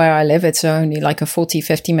close to where I live. It's only like a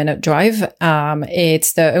 50 minute drive.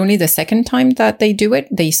 It's only the second time that they do it.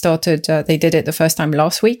 They did it the first time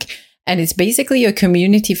last week. And it's basically a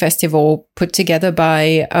community festival put together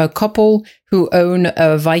by a couple who own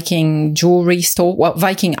a Viking jewelry store,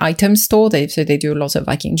 Viking item store. They do lots of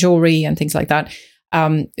Viking jewelry and things like that.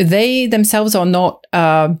 They themselves are not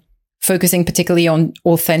focusing particularly on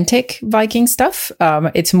authentic Viking stuff.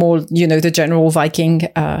 It's more, the general Viking,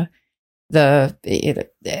 the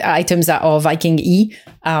items that are Viking-y,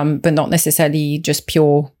 but not necessarily just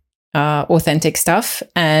pure authentic stuff.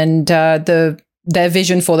 And their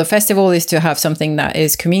vision for the festival is to have something that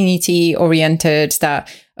is community oriented,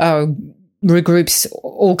 that regroups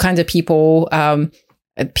all kinds of people,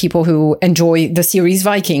 people who enjoy the series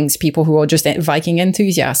Vikings, people who are just Viking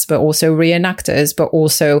enthusiasts, but also reenactors, but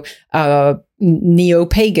also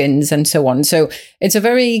neo-pagans and so on. So it's a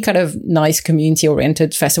very kind of nice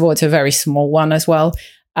community-oriented festival. It's a very small one as well.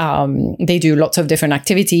 They do lots of different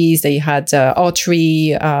activities. They had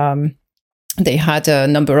archery. They had a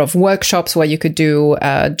number of workshops where you could do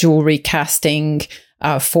jewelry casting,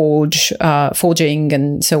 forging,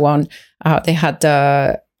 and so on. They had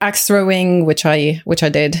axe throwing, which I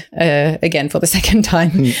did again for the second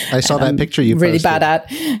time. I saw that picture you really posted. bad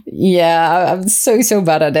at. Yeah, I'm so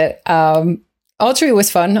bad at it. Archery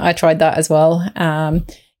was fun. I tried that as well.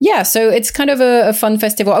 Yeah, so it's kind of a fun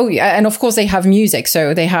festival. Oh, yeah, and of course they have music.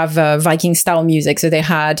 So they have Viking style music. So they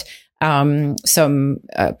had some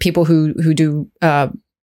people who do kind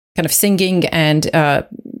of singing and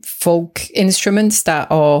folk instruments that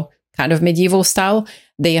are kind of medieval style.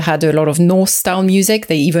 They had a lot of Norse style music.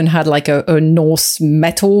 They even had like a Norse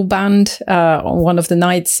metal band on one of the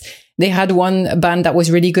nights. They had one band that was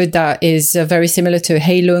really good that is very similar to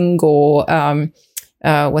Heilung or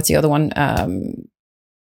what's the other one?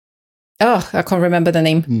 I can't remember the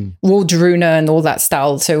name. Waldruna and all that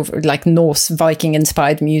style. So like Norse Viking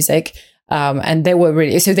inspired music. And they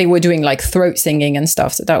were doing like throat singing and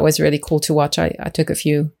stuff. So that was really cool to watch. I took a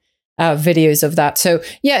few videos of that. So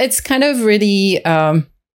yeah, it's kind of really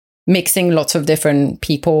mixing lots of different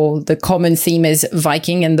people. The common theme is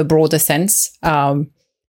Viking in the broader sense.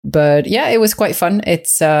 But yeah, it was quite fun.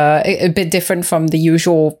 It's a bit different from the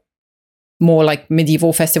usual more like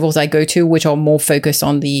medieval festivals I go to, which are more focused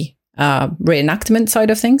on the reenactment side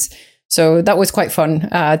of things. So that was quite fun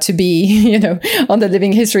to be, on the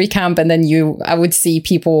living history camp. And then I would see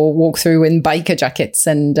people walk through in biker jackets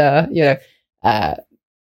and,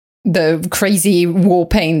 the crazy war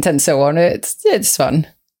paint and so on. It's fun.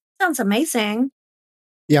 Sounds amazing.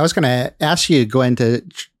 Yeah, I was going to ask you to go into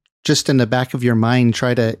just in the back of your mind,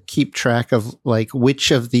 try to keep track of like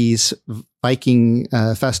which of these Viking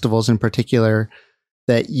festivals in particular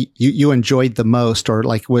that you enjoyed the most, or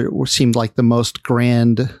like what seemed like the most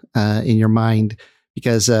grand in your mind.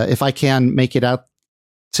 Because if I can make it out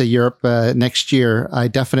to Europe next year, I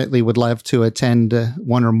definitely would love to attend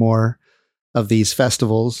one or more of these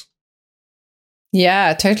festivals.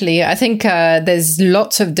 Yeah, totally. I think there's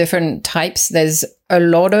lots of different types. There's a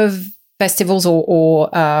lot of festivals or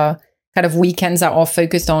kind of weekends that are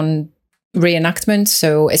focused on reenactment.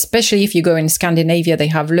 So especially if you go in Scandinavia, they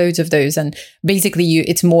have loads of those, and basically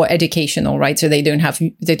it's more educational, right? So they don't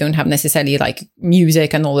have necessarily like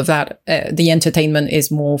music and all of that. The entertainment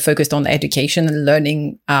is more focused on education and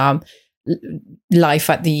learning life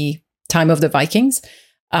at the time of the Vikings.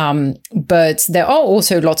 But there are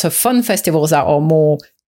also lots of fun festivals that are more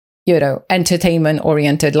entertainment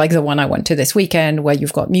oriented, like the one I went to this weekend, where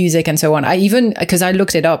you've got music and so on. Because I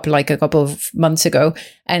looked it up like a couple of months ago,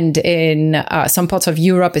 and in some parts of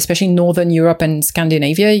Europe, especially Northern Europe and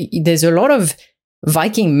Scandinavia, there's a lot of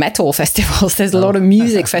Viking metal festivals. There's a lot of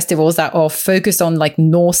music festivals that are focused on like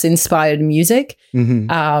Norse inspired music.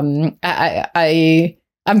 I'm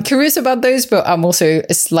curious about those, but I'm also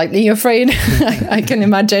slightly afraid. I can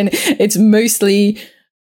imagine it's mostly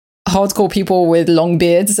hardcore people with long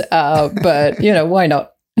beards, but why not?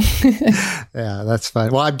 Yeah, that's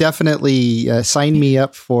fine. Well, I've definitely signed me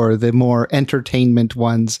up for the more entertainment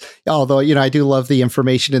ones. Although, I do love the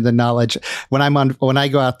information and the knowledge. When I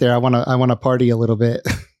go out there, I want to party a little bit.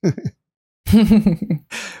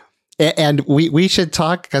 And we should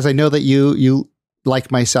talk, because I know that you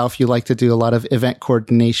like myself, you like to do a lot of event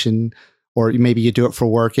coordination, or maybe you do it for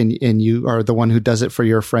work and you are the one who does it for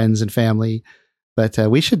your friends and family. But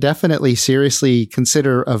we should definitely seriously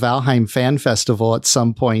consider a Valheim fan festival at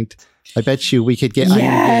some point. I bet you we could get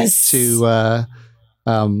IMG to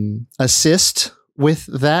assist with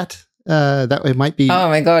that. That it might be. Oh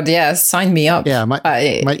my God! Yeah, sign me up. Yeah, might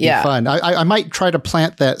be fun. I might try to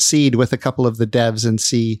plant that seed with a couple of the devs and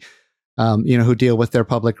see, who deal with their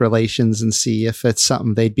public relations, and see if it's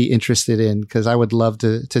something they'd be interested in, because I would love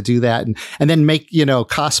to do that and then make,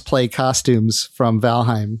 cosplay costumes from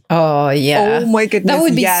Valheim. Oh yeah. Oh my goodness. That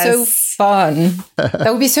would be so fun.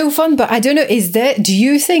 That would be so fun. But I don't know, do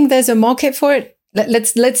you think there's a market for it?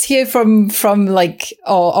 Let's hear from like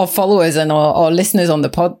our followers and our listeners on the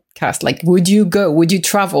podcast. Like, would you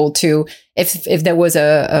travel to, if there was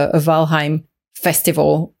a Valheim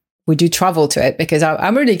festival, would you travel to it? Because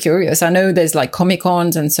I'm really curious. I know there's like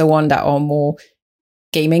Comic-Cons and so on that are more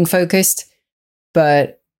gaming focused,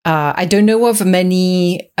 but I don't know of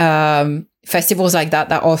many festivals like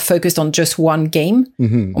that are focused on just one game.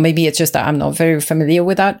 Or maybe it's just that I'm not very familiar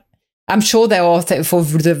with that. I'm sure there are for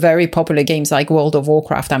the very popular games like World of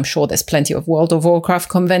Warcraft. I'm sure there's plenty of World of Warcraft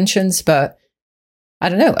conventions, but I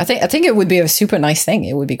don't know. I think it would be a super nice thing.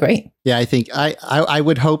 It would be great. Yeah, I think I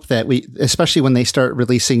would hope that especially when they start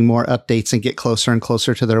releasing more updates and get closer and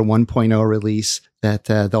closer to their 1.0 release, that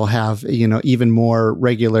they'll have, even more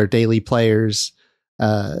regular daily players,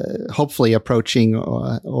 hopefully approaching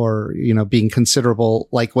or being considerable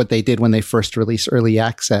like what they did when they first released early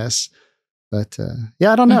access. But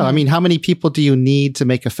I don't know. I mean, how many people do you need to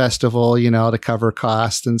make a festival, to cover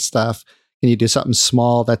cost and stuff? Can you do something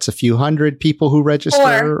small that's a few hundred people who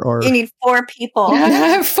register? Or you need 4 people.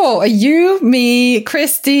 4. You, me,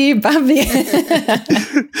 Christy, Bambi.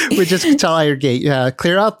 We just tell Atgeir,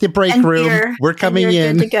 clear out the break room. We're coming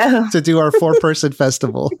in to do our 4-person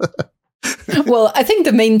festival. Well, I think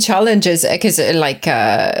the main challenge is, because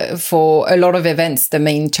for a lot of events, the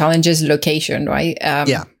main challenge is location, right?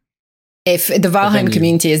 If the Valheim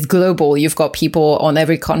community is global, you've got people on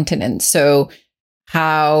every continent. So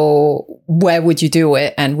where would you do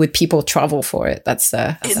it, and would people travel for it? That's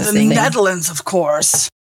in the Netherlands, of course.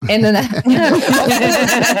 In the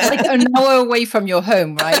like an hour away from your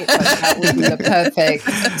home, right? That would be the perfect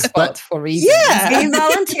spot for reading. Yeah, are you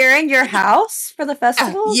volunteering your house for the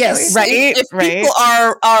festival? Yes, right. If people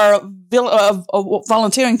are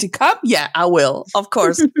volunteering to come, yeah, I will, of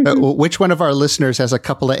course. Which one of our listeners has a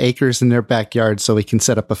couple of acres in their backyard so we can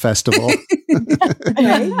set up a festival?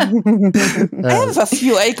 I have a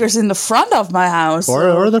few acres in the front of my house,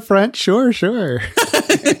 or the front. Sure.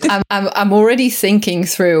 I'm already thinking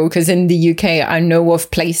through, because in the UK I know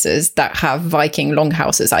of places that have Viking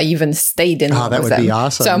longhouses. I even stayed in one of them. That would be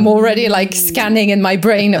awesome. So I'm already like scanning in my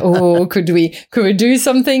brain. Oh, could we do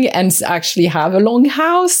something and actually have a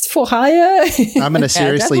longhouse for hire? I'm going to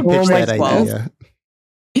seriously pitch that idea.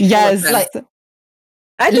 Yes, I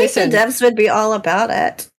think the devs would be all about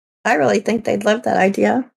it. I really think they'd love that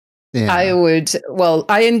idea. Yeah. I would. Well,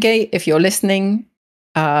 Atgeir, if you're listening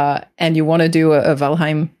and you want to do a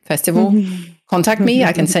Valheim festival, contact me.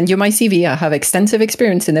 I can send you my CV. I have extensive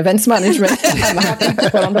experience in events management. I'm happy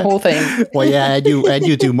to put on the whole thing. Well, yeah, and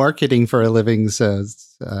you do marketing for a living, so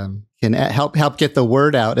can help get the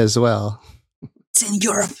word out as well. It's in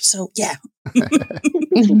Europe, so yeah.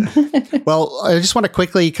 Well, I just want to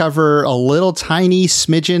quickly cover a little tiny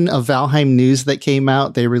smidgen of Valheim news that came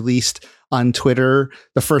out. They released on Twitter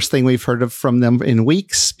the first thing we've heard from them in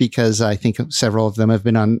weeks, because I think several of them have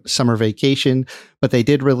been on summer vacation. But they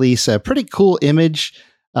did release a pretty cool image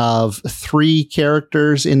of 3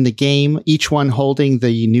 characters in the game, each one holding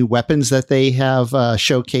the new weapons that they have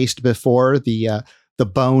showcased before, the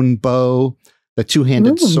bone bow, the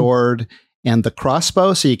 2-handed sword, and the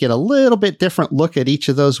crossbow. So you get a little bit different look at each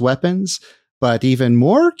of those weapons. But even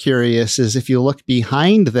more curious is if you look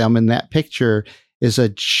behind them in that picture, is a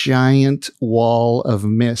giant wall of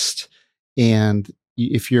mist. And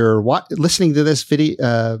if you're listening to this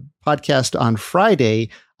video podcast on Friday,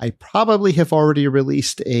 I probably have already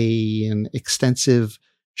released an extensive,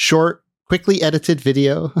 short, quickly edited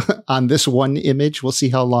video on this one image. We'll see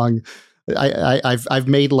how long. I've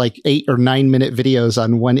made like 8 or 9 minute videos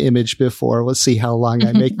on one image before. We'll see how long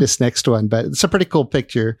I make this next one. But it's a pretty cool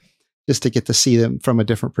picture just to get to see them from a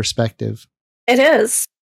different perspective. It is.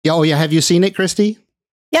 Oh, yeah. Have you seen it, Christy?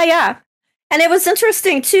 Yeah. And it was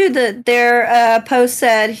interesting, too, that their post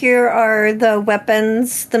said, here are the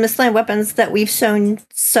weapons, the Mistland weapons that we've shown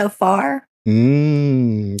so far.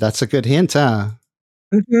 That's a good hint, huh?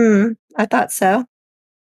 Mm-hmm. I thought so.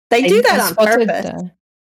 They do that on purpose.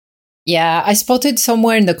 Yeah, I spotted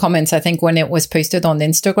somewhere in the comments, I think when it was posted on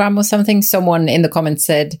Instagram or something, someone in the comments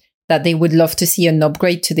said that they would love to see an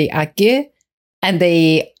upgrade to the Atgeir. And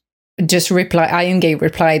they just Iron Gate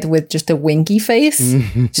replied with just a winky face.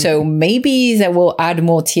 So maybe they will add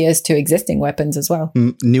more tiers to existing weapons as well.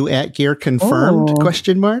 New Atgeir confirmed? Oh.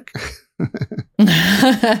 Question mark.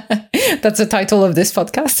 That's the title of this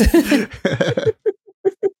podcast.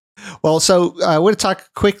 Well, so I want to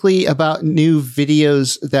talk quickly about new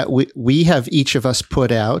videos that we have each of us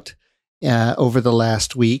put out over the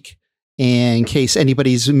last week, in case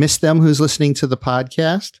anybody's missed them who's listening to the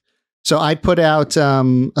podcast. So I put out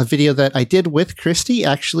a video that I did with Christy,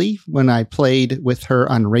 actually, when I played with her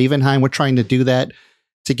on Ravenheim. We're trying to do that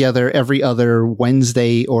together every other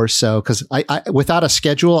Wednesday or so, because I without a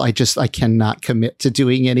schedule, I cannot commit to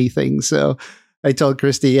doing anything. So I told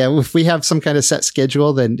Christy, if we have some kind of set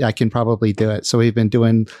schedule, then I can probably do it. So we've been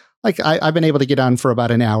doing, I've been able to get on for about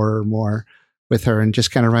an hour or more with her and just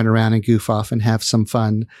kind of run around and goof off and have some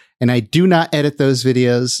fun. And I do not edit those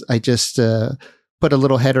videos. I just put a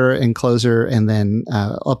little header and closer and then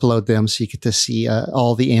upload them so you get to see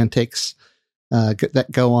all the antics that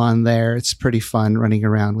go on there. It's pretty fun running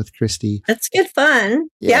around with Christy. It's good fun.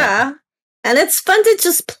 Yeah. And it's fun to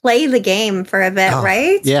just play the game for a bit,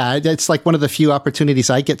 right? Yeah, it's like one of the few opportunities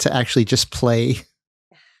I get to actually just play.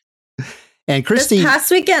 And Christy, this past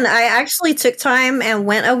weekend, I actually took time and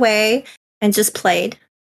went away and just played.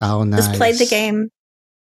 Oh, nice. Just played the game.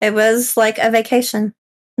 It was like a vacation.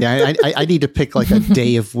 Yeah, I need to pick like a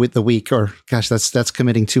day with the week, or gosh, that's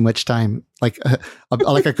committing too much time. Like a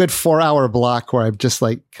good 4-hour block where I just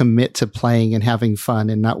like commit to playing and having fun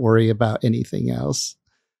and not worry about anything else.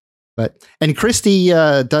 And Christy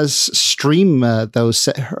does stream those.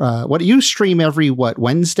 What do you stream every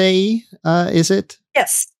Wednesday? Is it?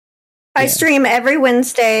 Yes, I stream every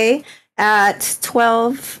Wednesday at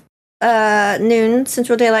 12 noon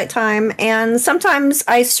Central Daylight Time, and sometimes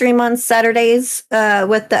I stream on Saturdays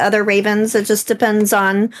with the other Ravens. It just depends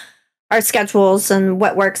on our schedules and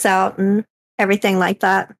what works out and everything like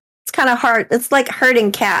that. It's kind of hard. It's like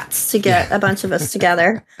herding cats to get a bunch of us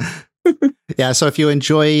together. Yeah, so if you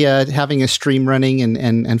enjoy having a stream running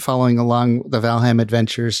and following along the Valheim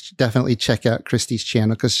adventures, definitely check out Christy's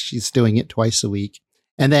channel because she's doing it twice a week.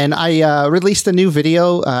 And then I released a new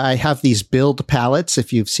video. I have these build palettes,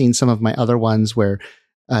 if you've seen some of my other ones, where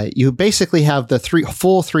you basically have the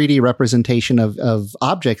full 3D representation of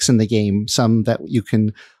objects in the game, some that you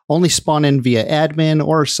can only spawn in via admin,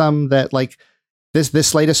 or some that, like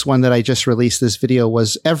this latest one that I just released, this video,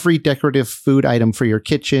 was every decorative food item for your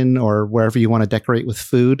kitchen or wherever you want to decorate with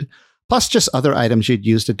food, plus just other items you'd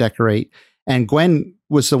use to decorate. And Gwen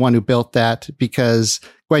was the one who built that because,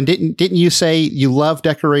 Gwen, didn't you say you love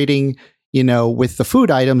decorating, with the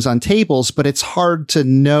food items on tables, but it's hard to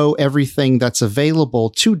know everything that's available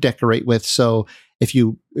to decorate with. So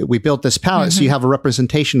we built this palette, so you have a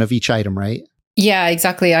representation of each item, right? Yeah,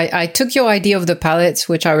 exactly. I took your idea of the palettes,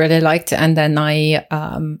 which I really liked, and then I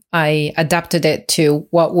adapted it to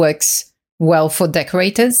what works well for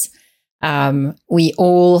decorators. We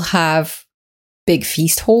all have big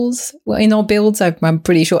feast halls in our builds. I'm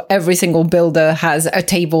pretty sure every single builder has a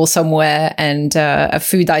table somewhere and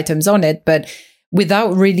food items on it, but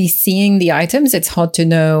without really seeing the items, it's hard to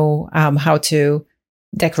know how to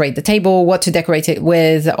decorate the table, what to decorate it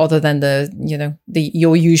with, other than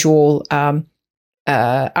your usual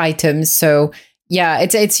items. So yeah,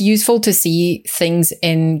 it's useful to see things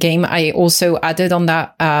in game. I also added on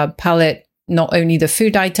that palette not only the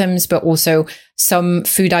food items, but also some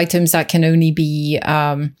food items that can only be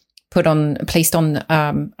placed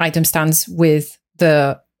on item stands with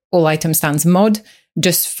the all item stands mod,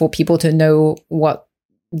 just for people to know what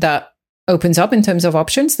that opens up in terms of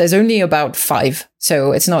options. There's only about 5,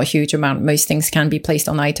 so it's not a huge amount. Most things can be placed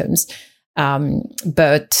on items,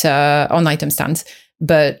 but on item stands.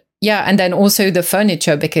 But yeah, and then also the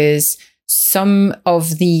furniture, because some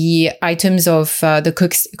of the items of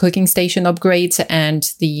the cooking station upgrades and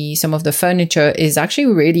some of the furniture is actually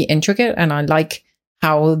really intricate, and I like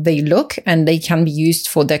how they look, and they can be used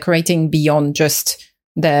for decorating beyond just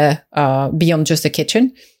the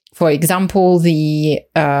kitchen. For example, the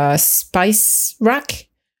spice rack.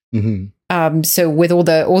 Mm-hmm. So with all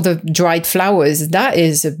the dried flowers, that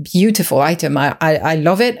is a beautiful item. I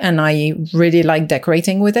love it, and I really like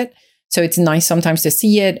decorating with it. So it's nice sometimes to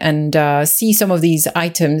see it and see some of these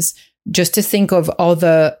items, just to think of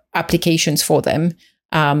other applications for them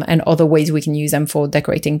and other ways we can use them for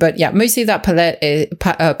decorating. But yeah, mostly that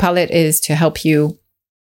palette is to help you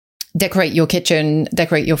decorate your kitchen,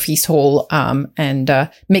 decorate your feast hall, and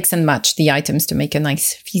mix and match the items to make a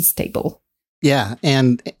nice feast table. Yeah,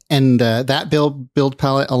 and that build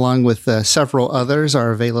palette, along with several others,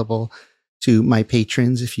 are available to my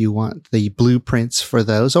patrons if you want the blueprints for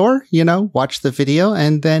those, or, watch the video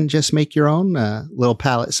and then just make your own little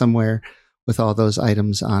palette somewhere with all those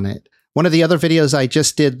items on it. One of the other videos I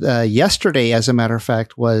just did yesterday, as a matter of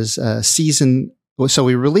fact, was so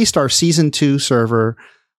we released our season 2 server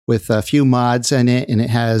with a few mods in it, and it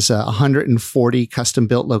has 140 custom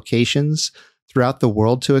built locations throughout the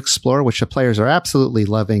world to explore, which the players are absolutely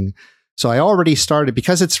loving. So I already started,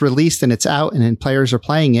 because it's released and it's out and players are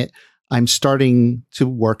playing it, I'm starting to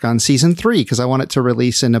work on season 3 because I want it to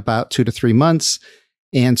release in about 2 to 3 months.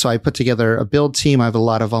 And so I put together a build team. I have a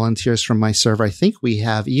lot of volunteers from my server. I think we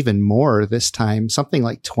have even more this time, something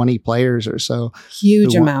like 20 players or so.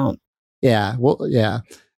 Huge amount. Yeah. Well, yeah.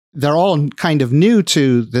 They're all kind of new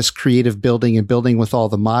to this creative building and building with all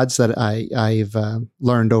the mods that I've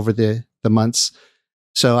learned over the months.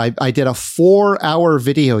 So I did a 4-hour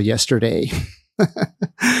video yesterday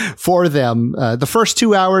for them. The first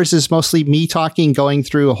 2 hours is mostly me talking, going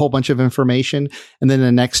through a whole bunch of information. And then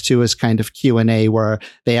the next 2 is kind of Q&A, where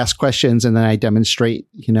they ask questions and then I demonstrate,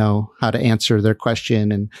 how to answer their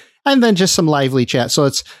question, and then just some lively chat. So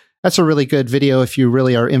that's a really good video if you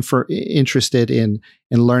really are interested in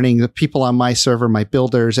learning. The people on my server, my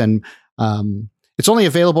builders, and it's only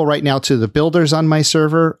available right now to the builders on my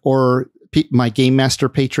server or my Game Master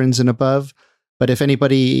patrons and above. But if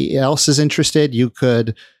anybody else is interested, you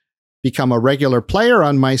could become a regular player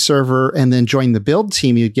on my server and then join the build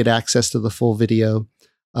team. You'd get access to the full video,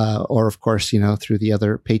 or of course, through the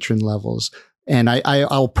other patron levels. And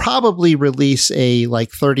I'll probably release a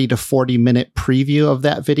 30 to 40 minute preview of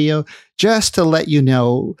that video, just to let you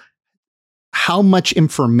know how much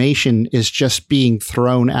information is just being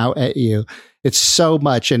thrown out at you. It's so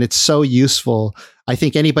much, and it's so useful. I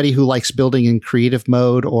think anybody who likes building in creative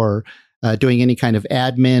mode, or doing any kind of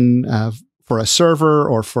admin for a server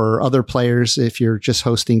or for other players, if you're just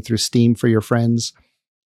hosting through Steam for your friends,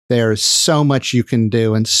 there's so much you can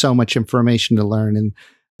do and so much information to learn. And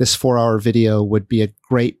this 4-hour video would be a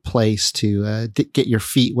great place to get your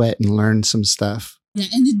feet wet and learn some stuff. Yeah,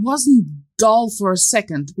 and it wasn't dull for a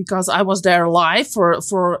second, because I was there live for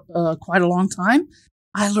quite a long time.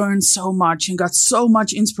 I learned so much and got so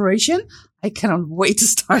much inspiration. I cannot wait to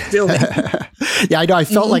start building. Yeah, I know. I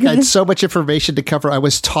felt like I had so much information to cover. I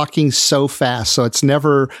was talking so fast, so it's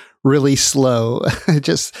never really slow.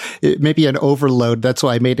 It may be an overload. That's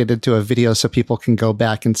why I made it into a video, so people can go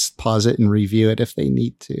back and pause it and review it if they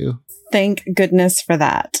need to. Thank goodness for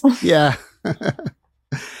that. Yeah.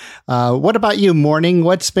 What about you, Morning?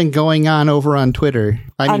 What's been going on over on Twitter?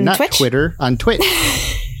 Not Twitch? Twitter, on Twitch.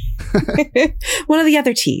 One of the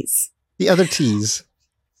other T's. The other T's.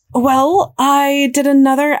 Well, I did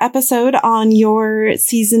another episode on your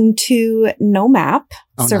season 2 No Map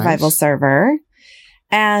survival server.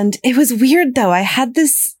 And it was weird, though. I had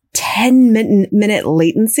this 10-minute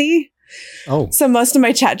latency. Oh. So most of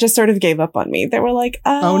my chat just sort of gave up on me. They were like,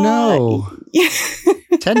 oh,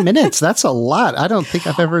 no. 10 minutes. That's a lot. I don't think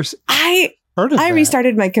I've ever heard of that. I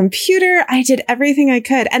restarted my computer. I did everything I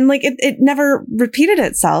could. And it never repeated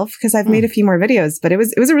itself, because I've made a few more videos, but it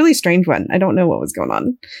was a really strange one. I don't know what was going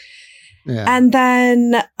on. Yeah. And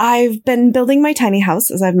then I've been building my tiny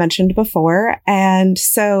house, as I've mentioned before. And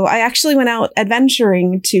so I actually went out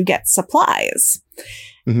adventuring to get supplies.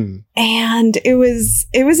 Mm-hmm. And it was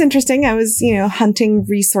interesting. I was, hunting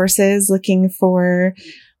resources, looking for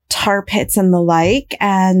tar pits and the like.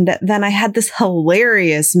 And then I had this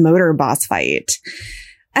hilarious motor boss fight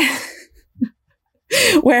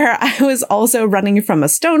where I was also running from a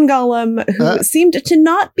stone golem who seemed to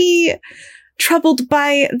not be troubled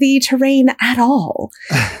by the terrain at all.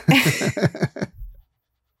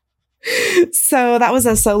 So that was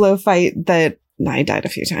a solo fight that I died a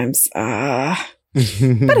few times. But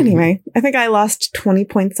anyway, I think I lost 20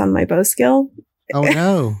 points on my bow skill. Oh,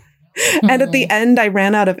 no. And at the end, I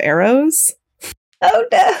ran out of arrows. Oh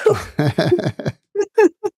no.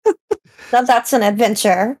 Now that's an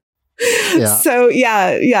adventure. Yeah. So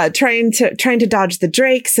trying to dodge the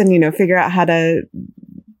drakes and, figure out how to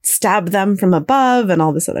stab them from above and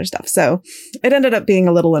all this other stuff. So it ended up being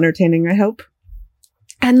a little entertaining, I hope.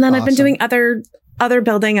 And then I've been doing other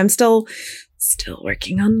building. I'm still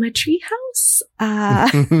working on my treehouse.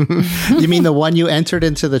 You mean the one you entered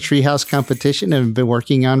into the treehouse competition and been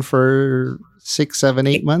working on for 6, 7,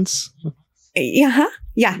 8 months? Yeah.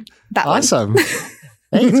 That awesome.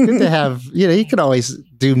 Hey, it's good to have, you can always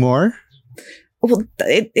do more. Well,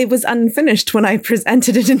 it was unfinished when I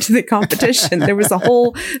presented it into the competition. There was a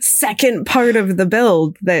whole second part of the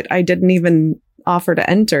build that I didn't even offer to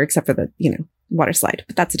enter, except for the, water slide.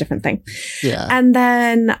 But that's a different thing. Yeah. And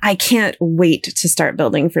then I can't wait to start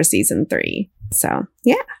building for season 3. So,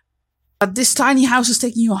 yeah. But this tiny house is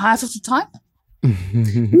taking you half of the time?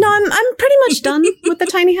 No, I'm pretty much done with the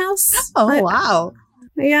tiny house. Oh, wow.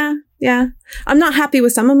 Yeah. I'm not happy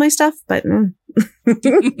with some of my stuff, but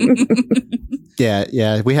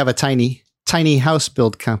Yeah. We have a tiny house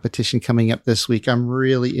build competition coming up this week. I'm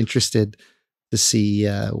really interested to see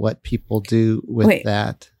what people do with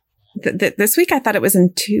that. This week? I thought it was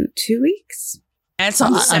in 2 weeks. It's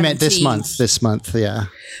on the 17th. I meant this month. Yeah.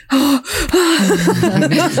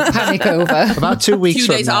 Panic over. About 2 weeks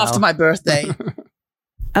from now. 2 days after my birthday.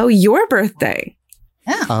 Oh, your birthday.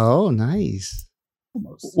 Yeah. Oh, nice.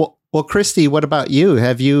 Almost. Well, Christy, what about you?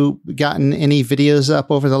 Have you gotten any videos up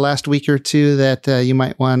over the last week or two that you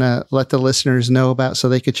might want to let the listeners know about so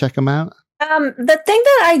they could check them out? The thing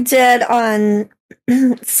that I did on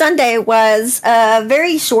Sunday was a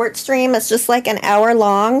very short stream. It's just like an hour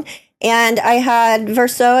long. And I had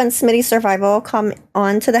Verso and Smitty Survival come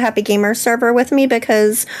on to the Happy Gamer server with me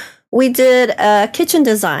because we did a kitchen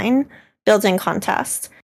design building contest.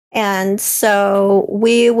 And so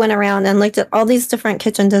we went around and looked at all these different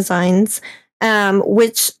kitchen designs,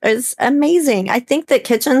 which is amazing. I think that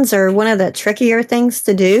kitchens are one of the trickier things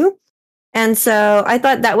to do. And so I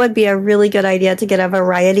thought that would be a really good idea to get a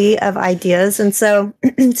variety of ideas. And so,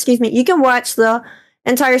 excuse me, you can watch the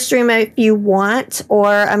entire stream if you want, or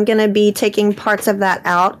I'm going to be taking parts of that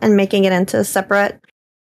out and making it into separate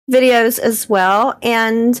videos as well.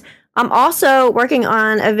 And I'm also working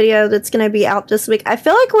on a video that's going to be out this week. I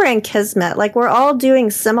feel like we're in Kismet. Like we're all doing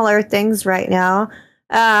similar things right now.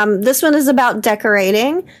 This one is about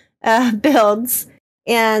decorating builds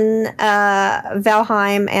in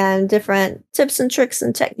Valheim and different tips and tricks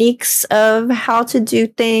and techniques of how to do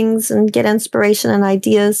things and get inspiration and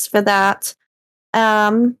ideas for that.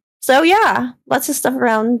 So yeah, lots of stuff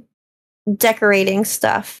around decorating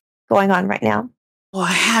stuff going on right now. Well,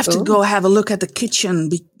 I have to go have a look at the kitchen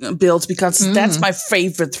builds because that's my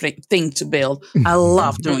favorite thing to build. I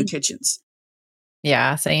love doing kitchens.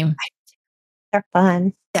 Yeah, same. They're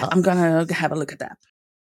fun. Yeah, I'm going to have a look at that.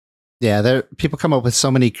 Yeah, people come up with so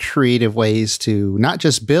many creative ways to not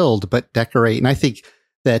just build, but decorate. And I think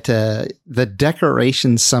that the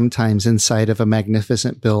decorations sometimes inside of a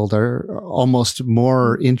magnificent build are almost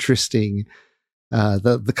more interesting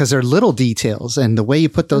because they're little details, and the way you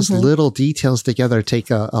put those little details together take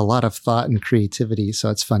a lot of thought and creativity. So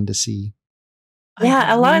it's fun to see.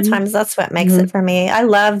 Yeah, a lot of times that's what makes it for me. I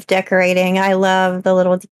love decorating. I love the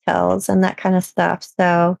little details and that kind of stuff.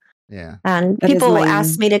 So yeah, and people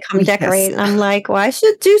ask me to come decorate, and I'm like, well, I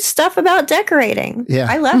should do stuff about decorating. Yeah,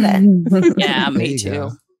 I love it. Yeah, me too.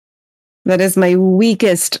 Go. That is my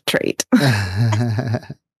weakest trait.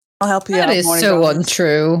 I'll help you out. That is so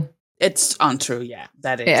untrue. It's untrue, yeah.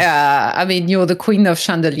 That is. Yeah, I mean, you're the queen of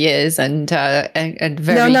chandeliers and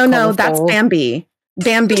very No, that's Bambi.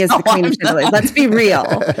 Bambi is the queen of chandeliers. Let's be real.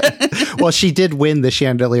 Well, she did win the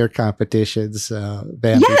chandelier competitions.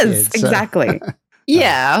 Bambi did, so. Exactly.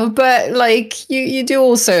 Yeah, but like you do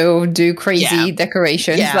also do crazy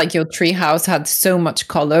decorations. Yeah. Like your treehouse had so much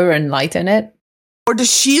color and light in it. Or the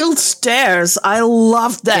shield stairs. I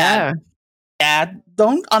love that. Yeah,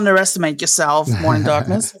 don't underestimate yourself, Morning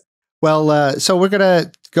Darkness. Well, so we're going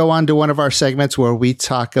to go on to one of our segments where we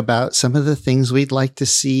talk about some of the things we'd like to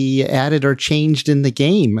see added or changed in the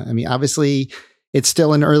game. I mean, obviously, it's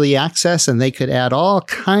still in early access and they could add all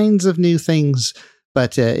kinds of new things,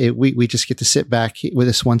 but we just get to sit back with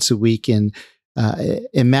us once a week and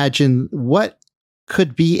imagine what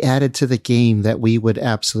could be added to the game that we would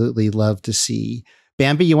absolutely love to see.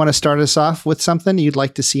 Bambi, you want to start us off with something you'd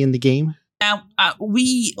like to see in the game? Now,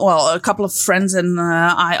 a couple of friends and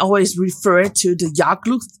I always refer it to the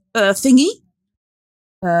Jagdluch thingy.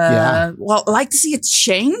 Well, I like to see it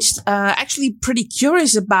changed. Actually, pretty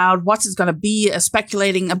curious about what it's going to be,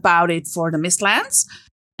 speculating about it for the Mistlands.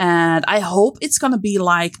 And I hope it's going to be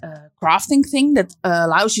like a crafting thing that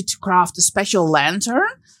allows you to craft a special lantern,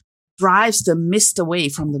 drives the mist away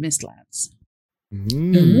from the Mistlands.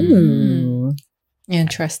 Ooh.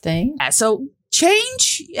 Interesting. Yeah, so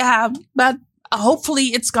change, but hopefully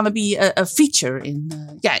it's going to be a feature in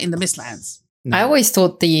the Mistlands. I always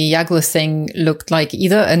thought the Yagla thing looked like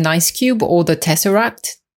either an ice cube or the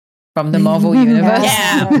Tesseract from the Marvel universe.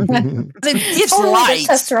 Yeah. It gives light.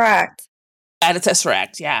 The Tesseract. Yeah, the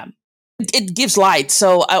Tesseract, yeah. It gives light.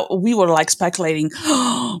 So we were like speculating,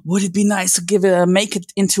 would it be nice to make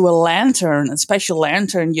it into a lantern, a special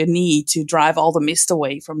lantern you need to drive all the mist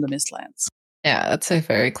away from the Mistlands? Yeah, that's a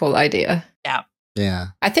very cool idea. Yeah. Yeah.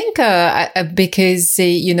 I think because,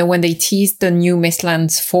 when they teased the new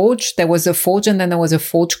Mistlands forge, there was a forge and then there was a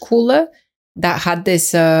forge cooler that had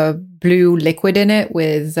this blue liquid in it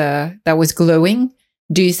with that was glowing.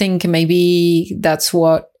 Do you think maybe that's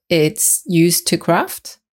what it's used to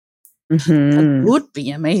craft? That would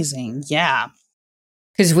be amazing. Yeah.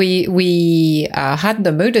 Because we had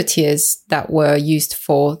the motor tiers that were used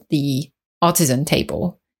for the artisan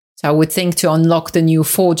table. So I would think to unlock the new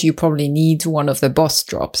forge, you probably need one of the boss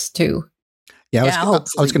drops too. Yeah, I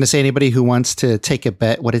was going to say, anybody who wants to take a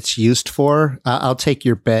bet what it's used for, I'll take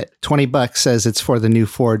your bet. $20 says it's for the new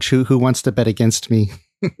forge. Who wants to bet against me?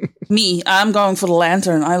 Me, I'm going for the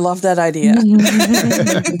lantern. I love that idea. I'm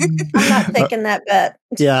not taking that bet.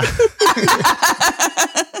 Yeah.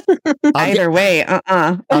 Either way,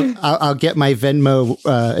 I'll get my Venmo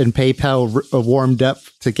and PayPal warmed up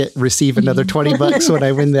to receive another $20 when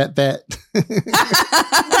I win that bet.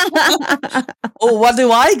 Oh, what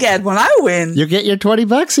do I get when I win? You get your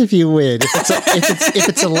 $20 if you win. If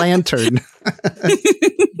it's a lantern.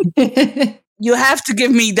 You have to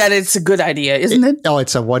give me that it's a good idea, isn't it? Oh,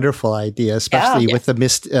 it's a wonderful idea, especially with the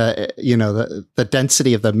mist, the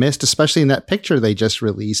density of the mist, especially in that picture they just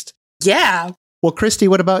released. Yeah. Well, Christy,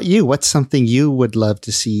 what about you? What's something you would love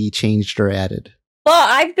to see changed or added? Well,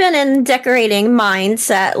 I've been in decorating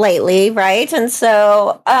mindset lately, right? And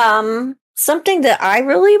so something that I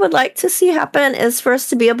really would like to see happen is for us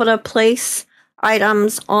to be able to place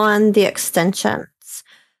items on the extensions.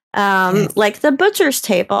 Like the butcher's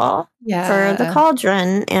table for the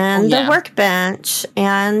cauldron and the workbench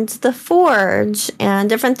and the forge and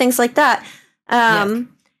different things like that. And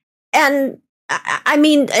I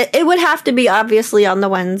mean, it would have to be obviously on the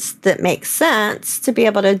ones that make sense to be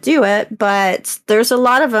able to do it, but there's a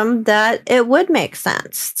lot of them that it would make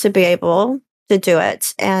sense to be able to do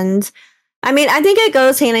it. And I mean, I think it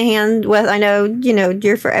goes hand in hand with, I know,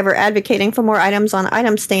 you're forever advocating for more items on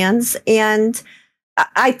item stands, and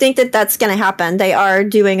I think that that's going to happen. They are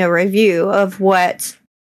doing a review of what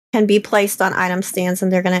can be placed on item stands,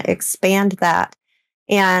 and they're going to expand that.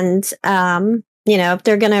 And,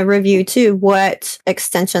 they're going to review too what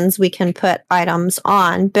extensions we can put items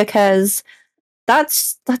on, because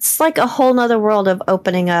that's like a whole nother world of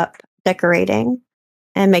opening up decorating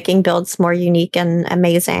and making builds more unique and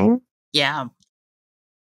amazing. Yeah.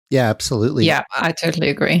 Yeah, absolutely. Yeah, I totally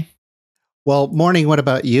agree. Well, Morning, what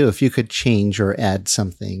about you? If you could change or add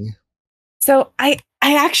something. So I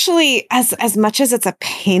actually, as much as it's a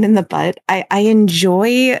pain in the butt, I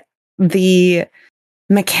enjoy the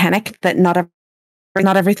mechanic that not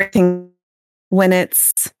everything when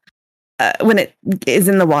it is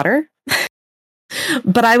in the water.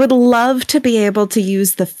 But I would love to be able to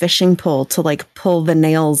use the fishing pole to like pull the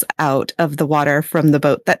nails out of the water from the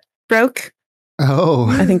boat that broke. Oh,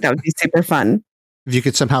 I think that would be super fun. If you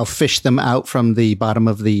could somehow fish them out from the bottom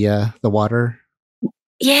of the water.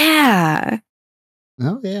 Yeah.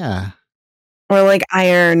 Oh, yeah. Or like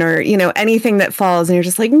iron or, anything that falls and you're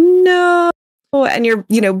just like, no. And you're,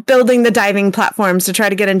 building the diving platforms to try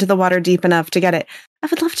to get into the water deep enough to get it. I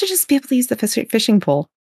would love to just be able to use the fishing pole.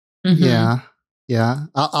 Mm-hmm. Yeah. Yeah.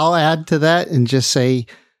 I'll add to that and just say,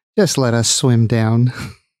 just let us swim down.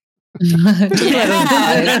 Yeah,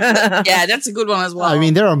 that's a good one as well. I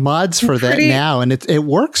mean, there are mods for that now, and it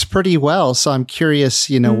works pretty well. So I'm curious,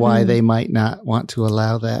 why they might not want to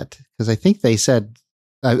allow that, because I think they said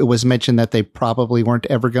it was mentioned that they probably weren't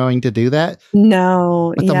ever going to do that.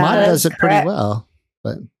 No, but the mod does it pretty well.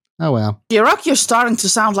 But oh well. Rock, you're starting to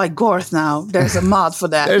sound like Gorth now. There's a mod for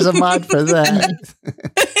that. There's a mod for that.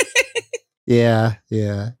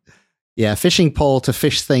 Yeah. Fishing pole to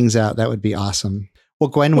fish things out. That would be awesome. Well,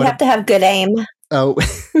 Gwen, you have to have good aim. Oh,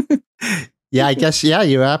 yeah, I guess,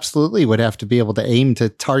 you absolutely would have to be able to aim to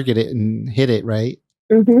target it and hit it, right?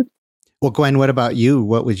 Mm-hmm. Well, Gwen, what about you?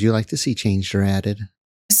 What would you like to see changed or added?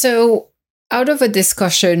 So out of a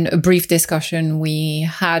brief discussion we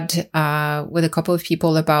had with a couple of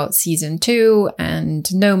people about season 2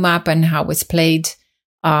 and no map and how it's played,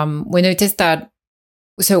 we noticed that.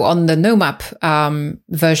 So on the no map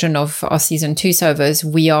version of our season 2 servers,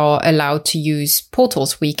 we are allowed to use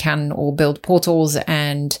portals. We can all build portals.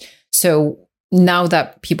 And so now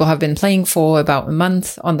that people have been playing for about a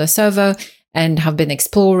month on the server and have been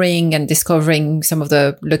exploring and discovering some of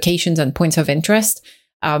the locations and points of interest,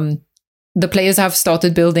 the players have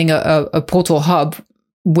started building a portal hub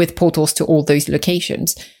with portals to all those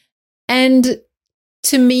locations. And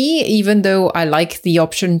to me, even though I like the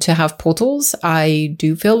option to have portals, I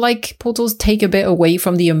do feel like portals take a bit away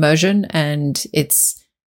from the immersion, and it's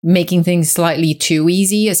making things slightly too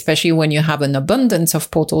easy, especially when you have an abundance of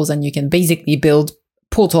portals and you can basically build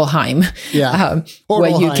Portalheim, where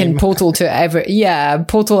you can portal to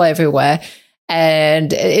portal everywhere.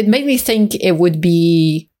 And it made me think it would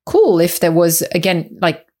be cool if there was, again,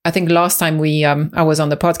 like I think last time I was on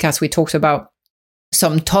the podcast, we talked about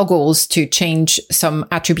some toggles to change some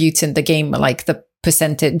attributes in the game, like the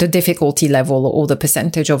percentage, the difficulty level, or the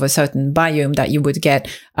percentage of a certain biome that you would get,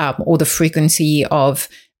 or the frequency of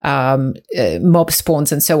mob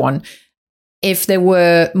spawns and so on. If there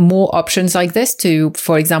were more options like this to,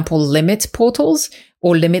 for example, limit portals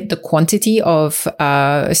or limit the quantity of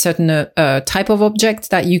a certain type of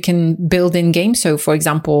object that you can build in game. So, for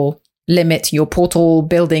example, limit your portal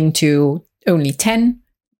building to only 10.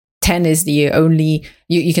 10 is the only,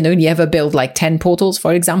 you can only ever build like 10 portals,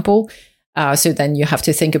 for example. So then you have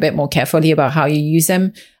to think a bit more carefully about how you use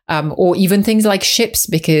them. Or even things like ships,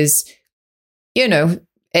 because, you know,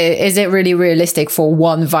 is it really realistic for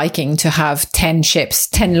one Viking to have 10 ships,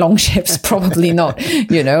 10 long ships? Probably not.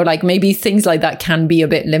 You know, like maybe things like that can be a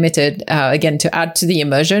bit limited, again, to add to the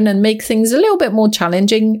immersion and make things a little bit more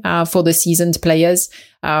challenging for the seasoned players.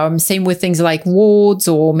 Same with things like wards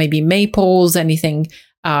or maybe maypoles, anything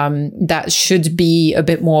that should be a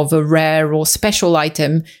bit more of a rare or special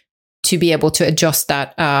item to be able to adjust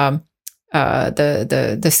that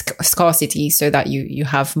the scarcity so that you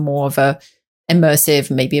have more of a immersive,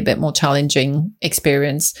 maybe a bit more challenging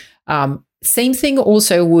experience. Same thing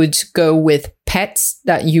also would go with pets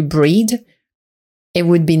that you breed. It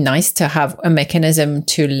would be nice to have a mechanism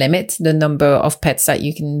to limit the number of pets that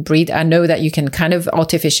you can breed. I know that you can kind of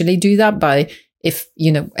artificially do that by, if,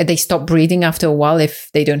 you know, they stop breeding after a while if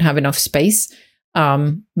they don't have enough space.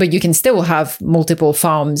 But you can still have multiple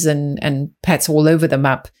farms and pets all over the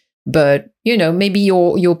map. But, you know, maybe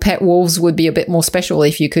your pet wolves would be a bit more special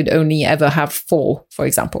if you could only ever have 4, for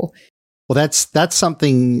example. Well, that's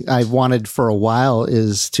something I've wanted for a while,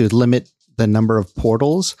 is to limit the number of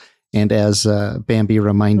portals. And as Bambi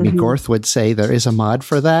Remind Me Gorth would say, there is a mod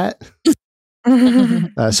for that.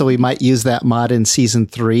 So we might use that mod in season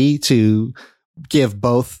 3 to give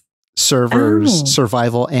both servers,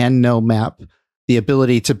 survival and no map, the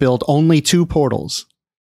ability to build only 2 portals.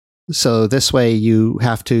 So this way you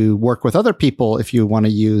have to work with other people if you want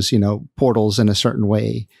to use, you know, portals in a certain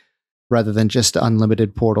way rather than just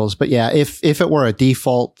unlimited portals. But yeah, if it were a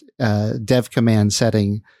default dev command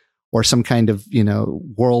setting or some kind of, you know,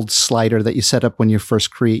 world slider that you set up when you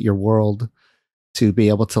first create your world to be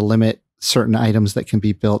able to limit certain items that can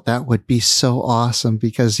be built, that would be so awesome,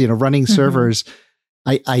 because, you know, running servers,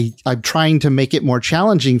 I'm trying to make it more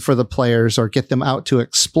challenging for the players or get them out to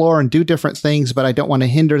explore and do different things, but I don't want to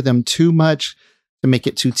hinder them too much to make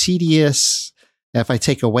it too tedious. If I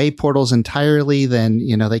take away portals entirely, then,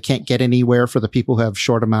 you know, they can't get anywhere for the people who have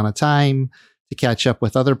short amount of time to catch up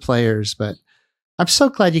with other players. But I'm so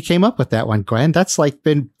glad you came up with that one, Gwen. That's like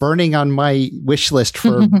been burning on my wish list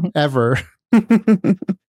forever.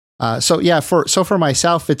 So for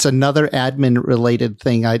myself, it's another admin related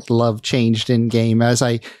thing I'd love changed in game. As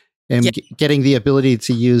I am getting the ability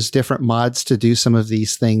to use different mods to do some of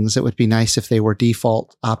these things, it would be nice if they were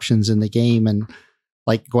default options in the game. And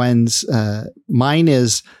like Gwen's, mine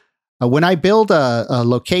is when I build a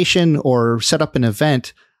location or set up an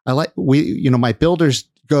event, my builders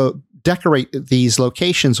go decorate these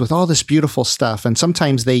locations with all this beautiful stuff. And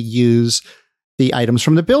sometimes they use the items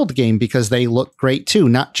from the build game because they look great too,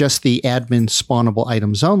 not just the admin spawnable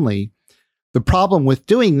items only. The problem with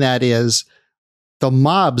doing that is the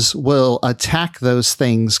mobs will attack those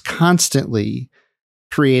things constantly,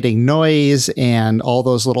 creating noise and all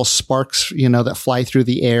those little sparks, you know, that fly through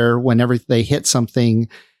the air whenever they hit something.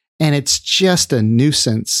 And it's just a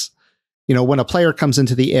nuisance. You know, when a player comes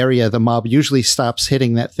into the area, the mob usually stops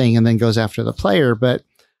hitting that thing and then goes after the player. But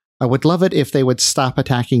I would love it if they would stop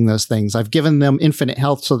attacking those things. I've given them infinite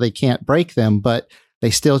health so they can't break them, but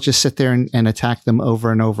they still just sit there and attack them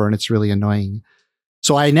over and over, and it's really annoying.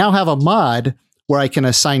 So I now have a mod where I can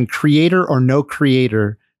assign creator or no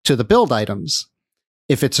creator to the build items.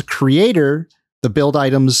 If it's a creator, the build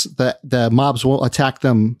items, the mobs will attack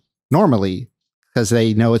them normally because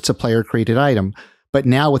they know it's a player created item. But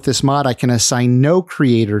now with this mod, I can assign no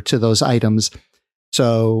creator to those items.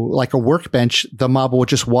 So like a workbench, the mob will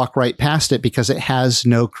just walk right past it because it has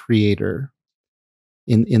no creator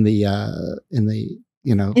in the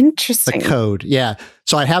Interesting. the code. Yeah.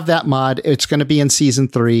 So I have that mod. It's going to be in season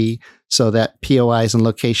 3 so that POIs and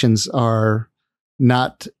locations are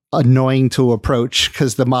not annoying to approach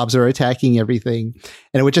because the mobs are attacking everything.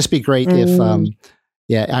 And it would just be great if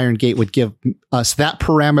Iron Gate would give us that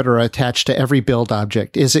parameter attached to every build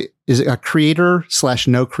object. Is it a creator /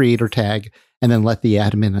 no creator tag? And then let the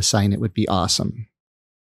admin assign it would be awesome.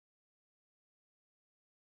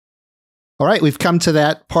 All right, we've come to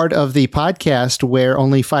that part of the podcast where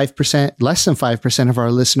only 5%, less than 5% of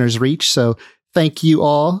our listeners reach. So thank you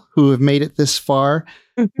all who have made it this far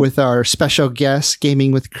with our special guest,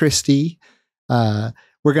 Gaming with Christy. We're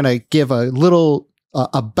going to give a little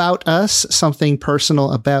about us, something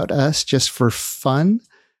personal about us, just for fun,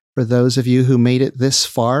 for those of you who made it this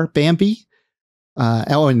far. Bambi.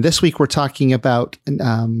 And this week we're talking about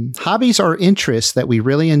hobbies or interests that we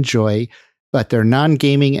really enjoy, but they're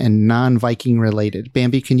non-gaming and non-Viking related.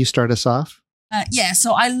 Bambi, can you start us off?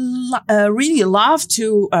 So I really love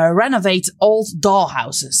to renovate old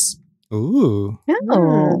dollhouses. Ooh.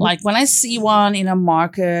 Oh. Like when I see one in a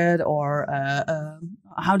market or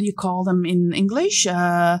how do you call them in English?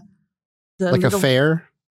 Like a fair?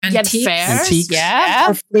 Antiques? Fairs. Antiques?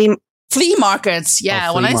 Yeah. Or Flea markets. Yeah.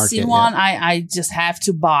 Oh, when flea I market, see one, I just have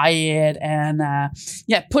to buy it and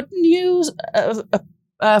put new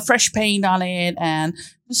fresh paint on it and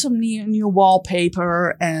do some new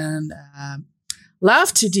wallpaper and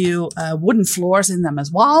love to do wooden floors in them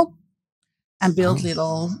as well and build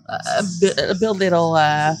little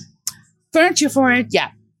furniture for it.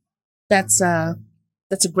 Yeah. That's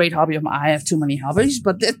a great hobby of mine. I have too many hobbies,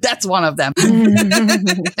 but that's one of them. So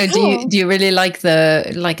do you really like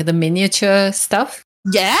the miniature stuff?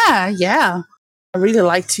 Yeah. I really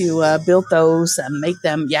like to build those and make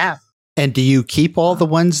them. Yeah. And do you keep all the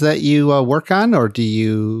ones that you work on, or do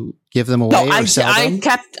you give them away or sell them?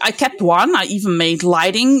 I kept one. I even made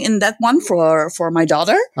lighting in that one for my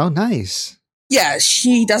daughter. Oh, nice. Yeah,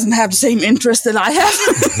 she doesn't have the same interest that I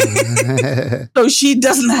have. So she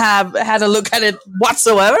doesn't have had a look at it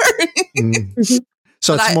whatsoever.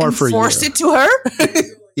 So it's more for you. I forced it to her.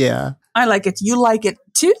 Yeah. I like it. You like it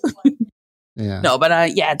too? Yeah. No, but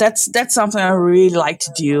that's something I really like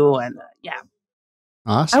to do. And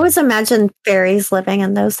Awesome. I always imagine fairies living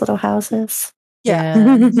in those little houses.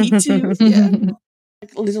 Yeah. Me too. Yeah.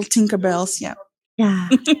 Like little Tinkerbells. Yeah. Yeah.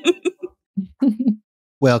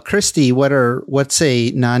 Well, Christy, what's a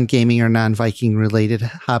non-gaming or non-Viking related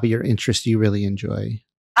hobby or interest you really enjoy?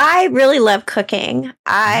 I really love cooking.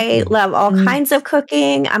 I love all kinds of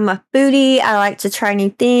cooking. I'm a foodie. I like to try new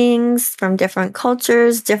things from different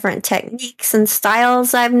cultures, different techniques and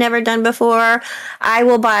styles I've never done before. I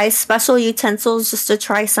will buy special utensils just to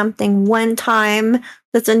try something one time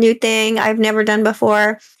that's a new thing I've never done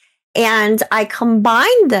before. And I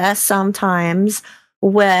combine this sometimes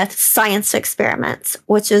with science experiments,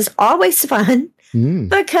 which is always fun.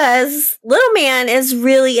 Because little man is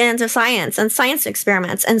really into science and science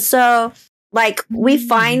experiments. And so like we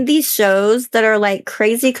find these shows that are like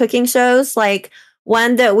crazy cooking shows. Like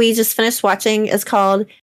one that we just finished watching is called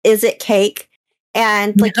Is It Cake?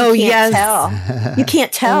 And like you can't tell. You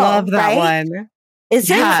can't tell. I love that right? one.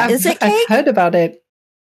 Is it cake? I've heard about it.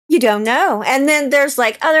 You don't know. And then there's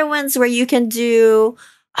like other ones where you can do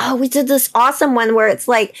we did this awesome one where it's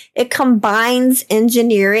like it combines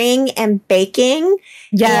engineering and baking.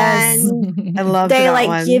 Yes. And I love they that like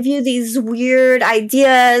one. give you these weird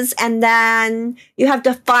ideas and then you have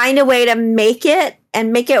to find a way to make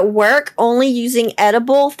it work only using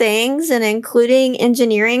edible things and including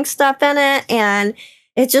engineering stuff in it. And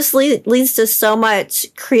it just leads to so much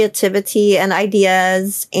creativity and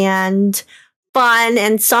ideas and fun.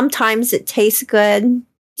 And sometimes it tastes good.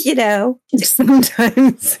 You know,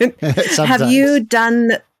 Sometimes. Have you done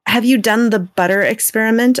the butter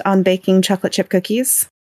experiment on baking chocolate chip cookies?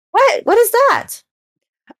 What is that?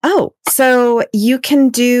 Oh, so you can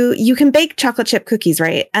bake chocolate chip cookies,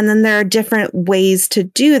 right? And then there are different ways to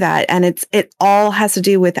do that, and it all has to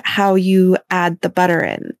do with how you add the butter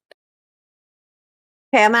in.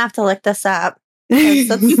 Okay, I'm gonna have to look this up. That's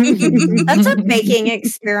a baking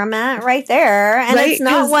experiment right there. And right? It's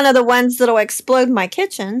not one of the ones that'll explode my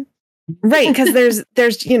kitchen. Right, because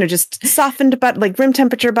there's just softened butter, like room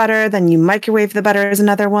temperature butter, then you microwave the butter is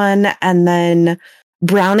another one, and then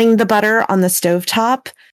browning the butter on the stovetop.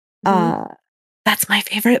 That's my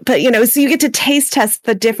favorite. But, so you get to taste test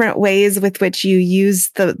the different ways with which you use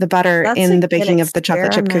the butter in the baking of the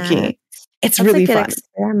chocolate chip cookie. It's really fun.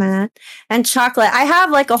 Experiment. And chocolate. I have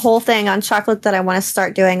like a whole thing on chocolate that I want to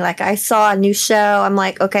start doing. Like I saw a new show. I'm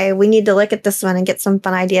like, okay, we need to look at this one and get some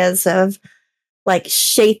fun ideas of like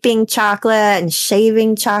shaping chocolate and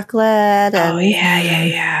shaving chocolate. And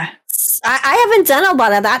yeah. I haven't done a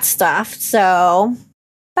lot of that stuff. So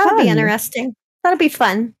that'll be interesting. That'll be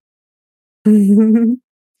fun. You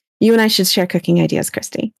and I should share cooking ideas,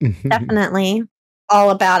 Christy. Definitely. All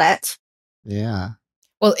about it. Yeah.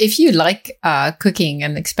 Well, if you like cooking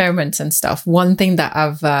and experiments and stuff, one thing that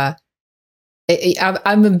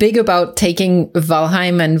I'm big about taking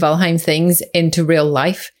Valheim and Valheim things into real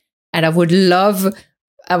life. And I would love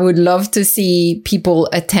to see people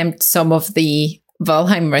attempt some of the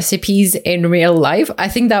Valheim recipes in real life. I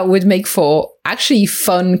think that would make for actually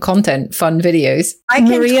fun content, fun videos. I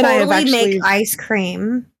can totally make ice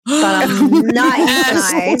cream, but I'm not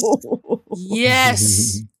ice.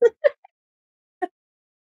 Yes.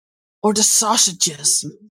 Or the sausages.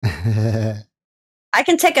 I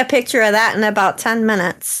can take a picture of that in about 10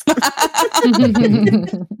 minutes. But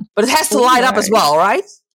it has to light up as well, right?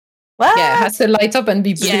 What? Yeah, it has to light up and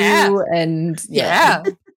be blue and yeah.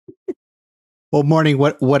 Well, Morning,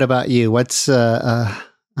 what about you? What's a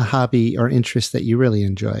hobby or interest that you really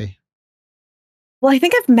enjoy? Well, I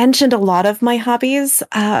think I've mentioned a lot of my hobbies.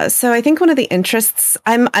 So I think one of the interests,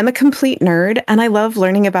 I'm a complete nerd and I love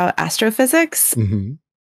learning about astrophysics. Mm-hmm.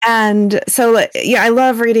 And so, I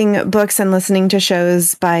love reading books and listening to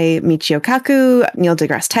shows by Michio Kaku, Neil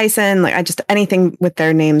deGrasse Tyson. Like anything with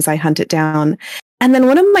their names, I hunt it down. And then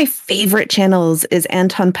one of my favorite channels is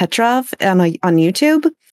Anton Petrov on YouTube.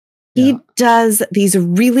 He does these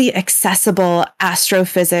really accessible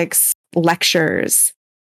astrophysics lectures.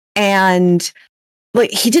 And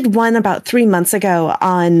he did one about 3 months ago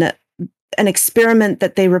on an experiment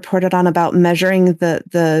that they reported on about measuring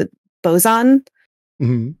the boson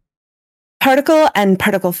particle and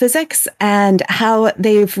particle physics, and how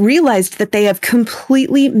they've realized that they have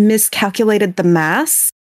completely miscalculated the mass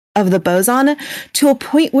of the boson to a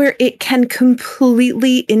point where it can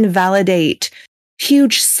completely invalidate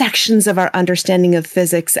huge sections of our understanding of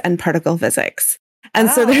physics and particle physics. And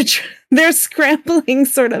so they're scrambling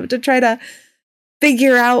sort of to try to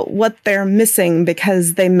figure out what they're missing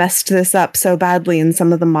because they messed this up so badly in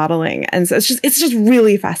some of the modeling. And so it's just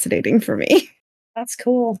really fascinating for me. That's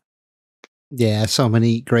cool. Yeah, so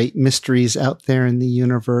many great mysteries out there in the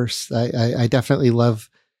universe. I definitely love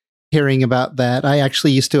hearing about that. I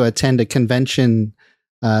actually used to attend a convention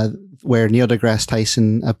where Neil deGrasse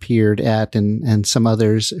Tyson appeared at, and some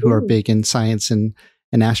others who are big in science and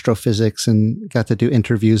astrophysics, and got to do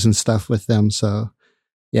interviews and stuff with them. So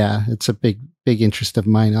yeah, it's a big interest of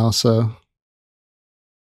mine also.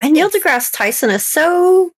 And Neil deGrasse Tyson is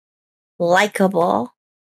so likable.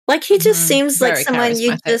 Like he just seems like someone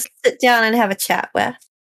you just sit down and have a chat with.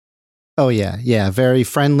 Oh yeah. Yeah. Very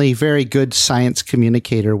friendly, very good science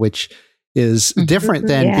communicator, which is different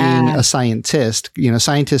than being a scientist.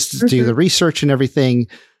 Scientists do the research and everything,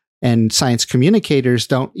 and science communicators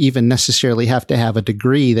don't even necessarily have to have a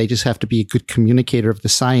degree. They just have to be a good communicator of the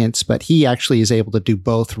science, but he actually is able to do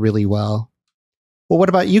both really well. Well, what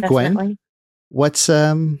about you, Gwen? What's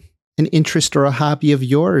an interest or a hobby of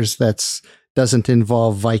yours that's doesn't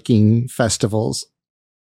involve Viking festivals?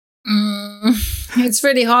 It's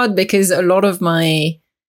really hard because a lot of my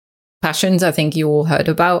passions, I think you all heard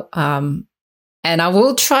about, and I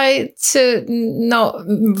will try to not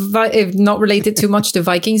relate it too much to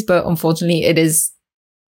Vikings, but unfortunately it is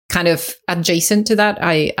kind of adjacent to that.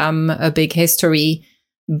 I am a big history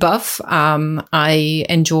buff. I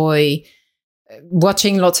enjoy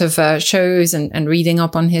watching lots of shows and reading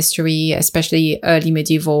up on history, especially early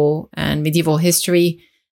medieval and medieval history.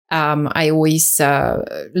 I always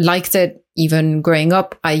liked it. Even growing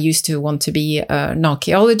up, I used to want to be an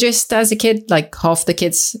archaeologist as a kid, like half the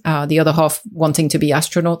kids, the other half wanting to be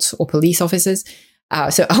astronauts or police officers.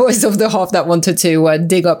 So I was of the half that wanted to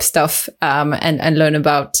dig up stuff and learn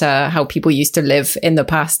about how people used to live in the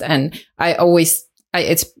past. And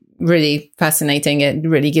it's really fascinating. It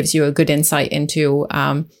really gives you a good insight into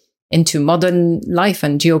modern life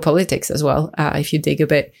and geopolitics as well, if you dig a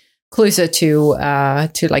bit closer to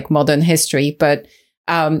like modern history. But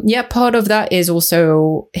part of that is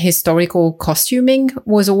also historical costuming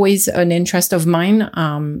was always an interest of mine.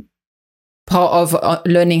 Part of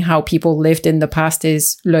learning how people lived in the past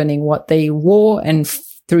is learning what they wore, and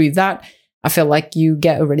through that, I feel like you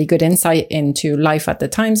get a really good insight into life at the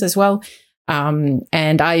times as well.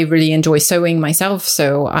 And I really enjoy sewing myself.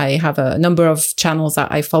 So I have a number of channels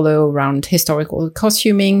that I follow around historical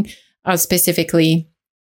costuming specifically.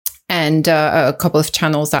 And a couple of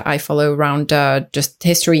channels that I follow around just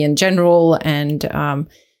history in general. And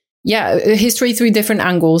history through different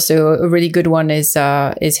angles. So a really good one is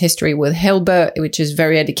History with Hilbert, which is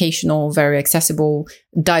very educational, very accessible,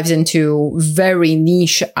 dives into very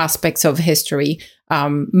niche aspects of history,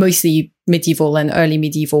 mostly medieval and early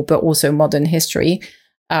medieval, but also modern history.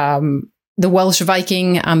 The Welsh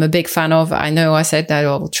Viking, I'm a big fan of. I know I said that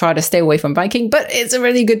I'll try to stay away from Viking, but it's a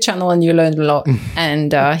really good channel and you learn a lot.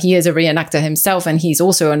 And he is a reenactor himself, and he's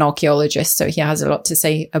also an archaeologist. So he has a lot to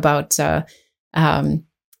say about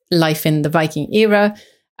life in the Viking era.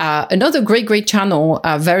 Another great channel,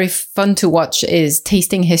 very fun to watch, is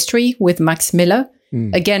Tasting History with Max Miller.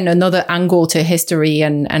 Again, another angle to history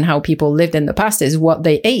and how people lived in the past is what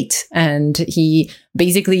they ate. And he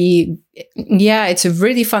basically, it's a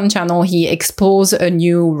really fun channel. He explores a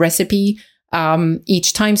new recipe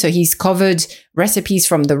each time. So he's covered recipes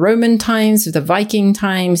from the Roman times, the Viking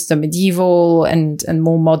times, the medieval and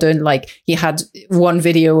more modern. Like he had one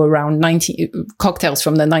video around cocktails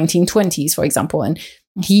from the 1920s, for example. And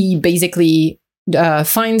he basically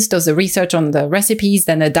does the research on the recipes,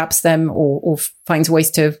 then adapts them or finds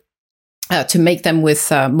ways to make them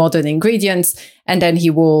with modern ingredients. And then he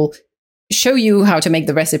will show you how to make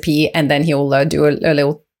the recipe. And then he'll do a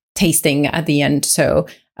little tasting at the end. So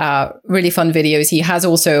really fun videos. He has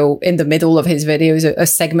also in the middle of his videos a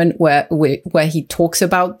segment where he talks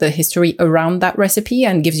about the history around that recipe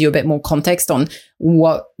and gives you a bit more context on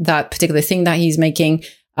what that particular thing that he's making,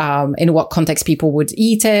 in what context people would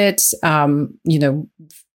eat it,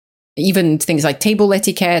 even things like table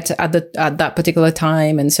etiquette at that particular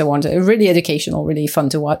time and so on. So really educational, really fun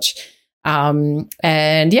to watch. And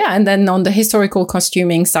then on the historical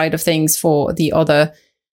costuming side of things, for the other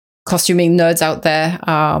costuming nerds out there,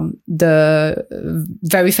 the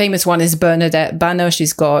very famous one is Bernadette Banner.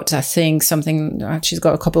 She's got, she's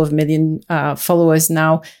got a couple of million followers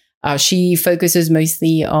now. She focuses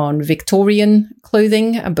mostly on Victorian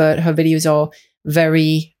clothing, but her videos are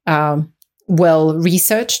very well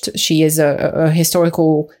researched. She is a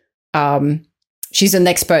historical, she's an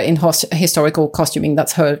expert in historical costuming.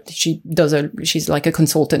 That's her. She's like a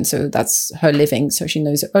consultant, so that's her living. So she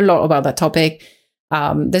knows a lot about that topic.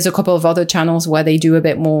 There's a couple of other channels where they do a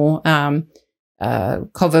bit more,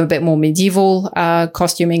 cover a bit more medieval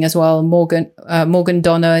costuming as well. Morgan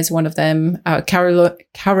Donner is one of them. Carolina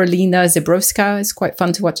Zebrowska is quite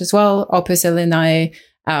fun to watch as well. Opus Illini,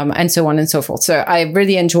 and so on and so forth. So I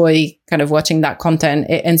really enjoy kind of watching that content.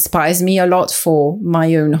 It inspires me a lot for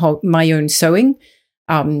my own sewing,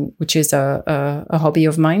 which is a hobby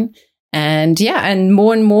of mine. And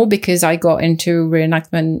more because I got into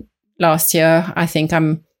reenactment last year, I think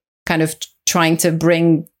I'm kind of trying to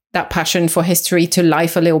bring that passion for history to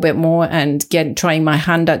life a little bit more and trying my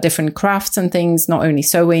hand at different crafts and things, not only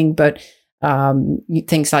sewing, but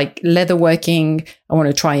things like leatherworking. I want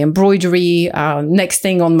to try embroidery. Next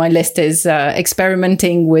thing on my list is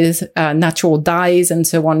experimenting with natural dyes and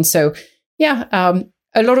so on. So a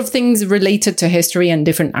lot of things related to history and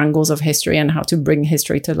different angles of history and how to bring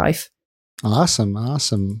history to life.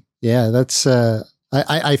 Awesome. Yeah, that's...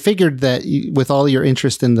 I figured that with all your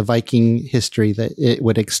interest in the Viking history, that it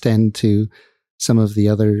would extend to some of the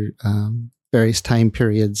other various time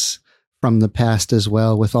periods from the past as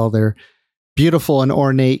well, with all their beautiful and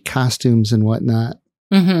ornate costumes and whatnot.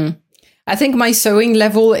 Mm-hmm. I think my sewing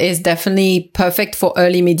level is definitely perfect for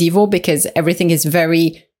early medieval because everything is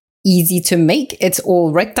very easy to make. It's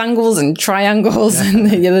all rectangles and triangles and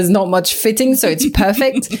there's not much fitting, so it's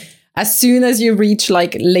perfect. As soon as you reach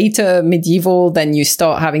like later medieval, then you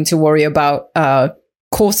start having to worry about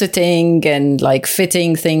corseting and like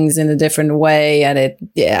fitting things in a different way. And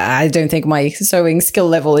I don't think my sewing skill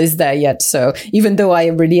level is there yet. So even though I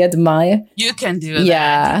really admire, you can do that.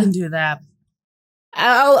 Yeah, you can do that.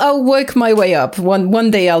 I'll work my way up. One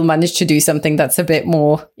day I'll manage to do something that's a bit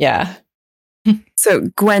more. Yeah. So,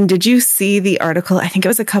 Gwen, did you see the article? I think it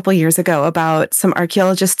was a couple years ago about some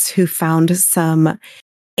archaeologists who found some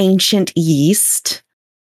ancient yeast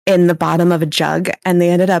in the bottom of a jug, and they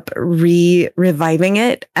ended up reviving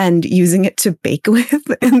it and using it to bake with.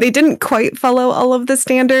 And they didn't quite follow all of the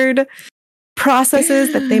standard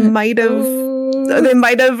processes that they might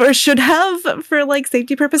have or should have for like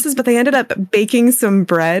safety purposes, but they ended up baking some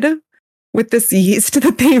bread with this yeast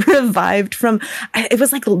that they revived from, it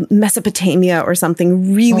was like Mesopotamia or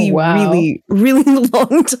something really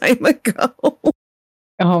long time ago.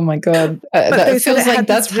 Oh my God. That feels like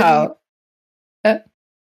that's how...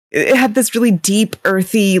 it had this really deep,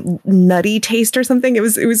 earthy, nutty taste or something. It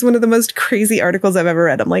was one of the most crazy articles I've ever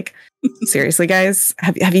read. I'm like, seriously, guys,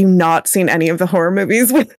 have you not seen any of the horror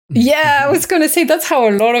movies? Yeah, I was going to say that's how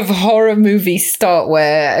a lot of horror movies start,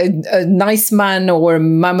 where a nice man or a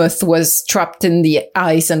mammoth was trapped in the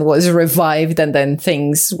ice and was revived, and then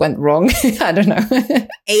things went wrong. I don't know.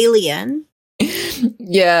 Alien.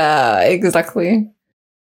 Yeah, exactly.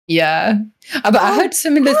 Yeah. But I heard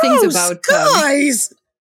similar things about... guys!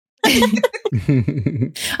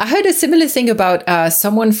 I heard a similar thing about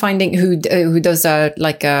someone finding who does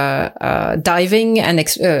diving and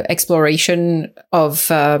exploration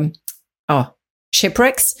of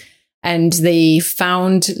shipwrecks, and they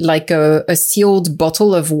found like a sealed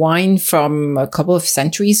bottle of wine from a couple of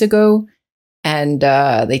centuries ago, and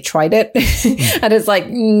they tried it, and it's like,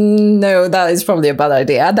 no, that is probably a bad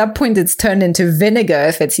idea. At that point, it's turned into vinegar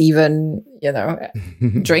if it's even,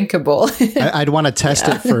 drinkable. I'd want to test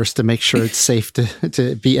it first to make sure it's safe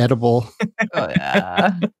to be edible. Oh,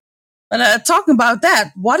 yeah. But talking about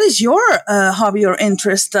that, what is your hobby or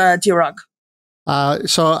interest, Jirog?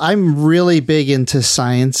 So I'm really big into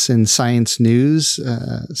science and science news,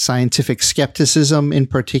 scientific skepticism in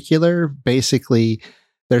particular. Basically,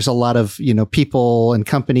 there's a lot of, people and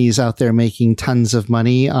companies out there making tons of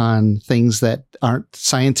money on things that aren't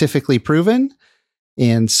scientifically proven.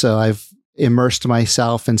 And so I've immersed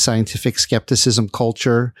myself in scientific skepticism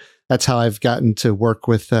culture. That's how I've gotten to work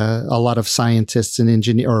with a lot of scientists and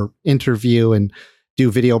interview and do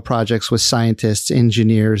video projects with scientists,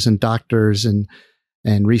 engineers, and doctors and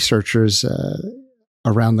researchers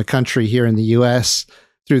around the country here in the US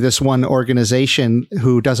through this one organization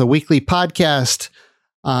who does a weekly podcast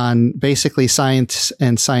on basically science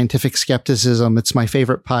and scientific skepticism. It's my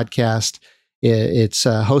favorite podcast. It's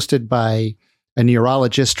hosted by a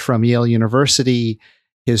neurologist from Yale University,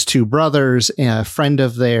 his two brothers, a friend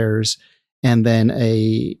of theirs, and then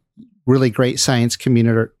a really great science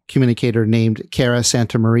communicator named Cara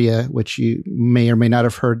Santamaria, which you may or may not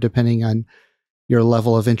have heard depending on your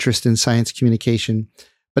level of interest in science communication.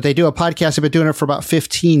 But they do a podcast. They've been doing it for about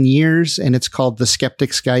 15 years, and it's called The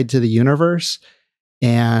Skeptic's Guide to the Universe.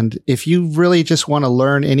 And if you really just want to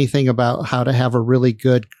learn anything about how to have a really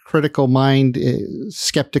good critical mind,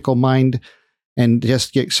 skeptical mind, and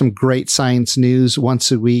just get some great science news once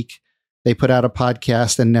a week, they put out a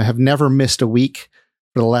podcast and have never missed a week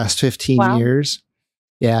for the last 15 years.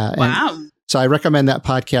 Yeah. Wow. So I recommend that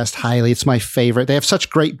podcast highly. It's my favorite. They have such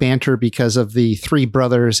great banter because of the three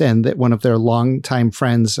brothers, and that one of their longtime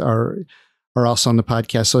friends are also on the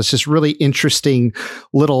podcast. So it's just really interesting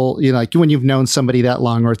little, like when you've known somebody that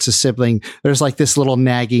long or it's a sibling, there's like this little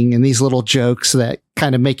nagging and these little jokes that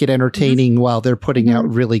kind of make it entertaining while they're putting out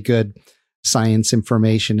really good science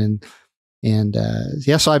information.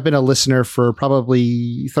 So I've been a listener for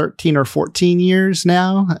probably 13 or 14 years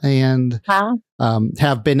now, and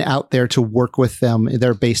have been out there to work with them.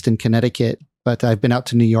 They're based in Connecticut, but I've been out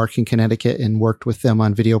to New York and Connecticut and worked with them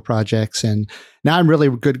on video projects. And now I'm really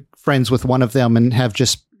good friends with one of them, and have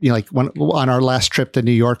just, on our last trip to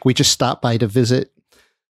New York, we just stopped by to visit.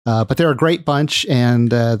 But they're a great bunch, and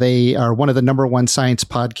they are one of the number one science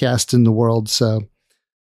podcasts in the world. So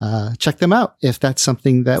check them out if that's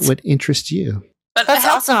something that would interest you. That's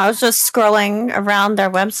awesome. I was just scrolling around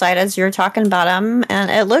their website as you were talking about them,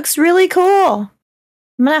 and it looks really cool.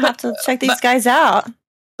 I'm going to have to check these guys out.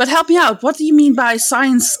 But help me out. What do you mean by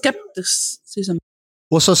science skepticism?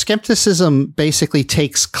 Well, so skepticism basically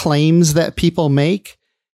takes claims that people make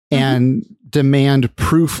and demand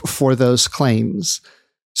proof for those claims.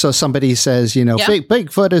 So somebody says,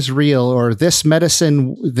 Bigfoot is real, or this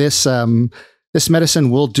medicine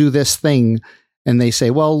will do this thing. And they say,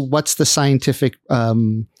 well, what's the scientific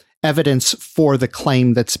evidence for the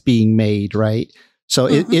claim that's being made, right? So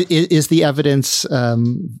is the evidence,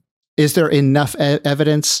 is there enough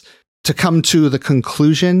evidence to come to the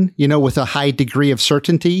conclusion, with a high degree of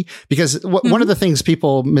certainty? Because one of the things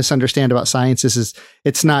people misunderstand about science is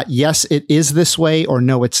it's not, yes, it is this way, or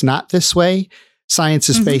no, it's not this way. Science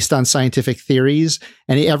is based on scientific theories,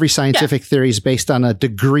 and every scientific theory is based on a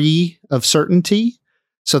degree of certainty.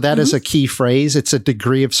 So that is a key phrase. It's a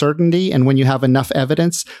degree of certainty. And when you have enough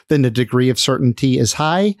evidence, then the degree of certainty is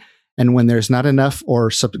high. And when there's not enough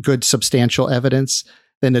or good substantial evidence,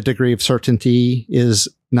 then the degree of certainty is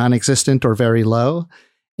non-existent or very low.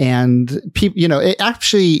 And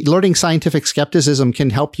actually learning scientific skepticism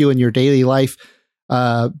can help you in your daily life,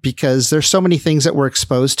 because there's so many things that we're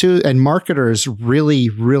exposed to, and marketers really,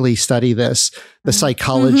 really study this, the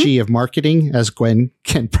psychology of marketing, as Gwen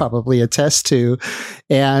can probably attest to.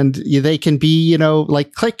 And they can be,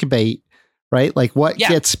 like clickbait, right? Like what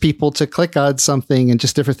gets people to click on something and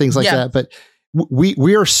just different things like that. But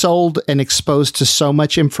we are sold and exposed to so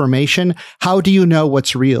much information. How do you know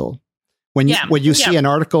what's real? When you see an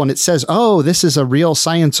article and it says, oh, this is a real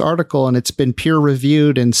science article and it's been peer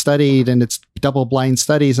reviewed and studied and it's double blind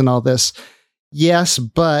studies and all this. Yes,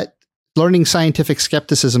 but learning scientific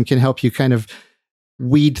skepticism can help you kind of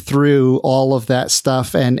weed through all of that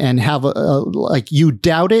stuff and have like you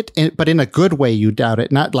doubt it, but in a good way you doubt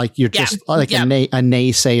it, not like you're just like a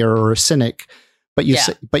naysayer or a cynic, but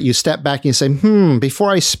you step back and you say, before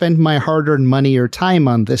I spend my hard-earned money or time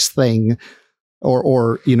on this thing,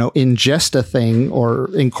 or ingest a thing or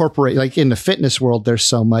incorporate, like in the fitness world, there's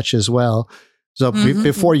so much as well. So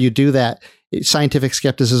before you do that, scientific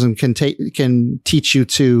skepticism can teach you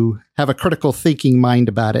to have a critical thinking mind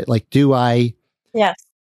about it. Like, do I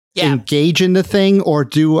engage in the thing, or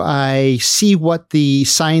do I see what the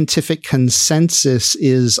scientific consensus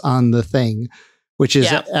is on the thing? Which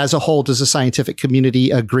is, as a whole, does the scientific community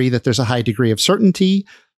agree that there's a high degree of certainty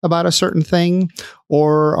about a certain thing,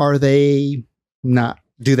 or are they not?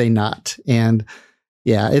 Do they not? And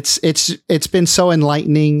it's been so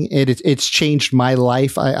enlightening. It's changed my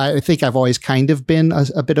life. I think I've always kind of been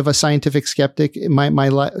a bit of a scientific skeptic in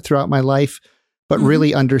throughout my life, but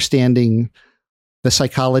really understanding the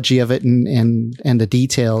psychology of it and the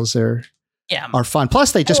details are fun.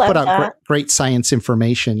 Plus, they just put out great science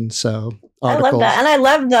information. So articles. I love that, and I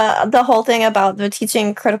love the whole thing about the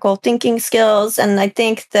teaching critical thinking skills. And I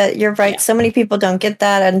think that you're right. So many people don't get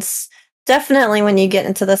that, and definitely when you get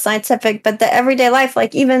into the scientific, but the everyday life,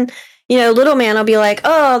 like even, little man will be like,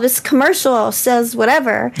 oh, this commercial says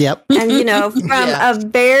whatever. Yep. And, from a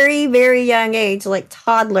very, very young age, like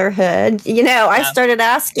toddlerhood, I started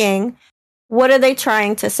asking, what are they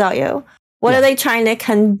trying to sell you? What are they trying to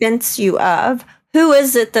convince you of? Who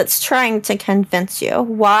is it that's trying to convince you?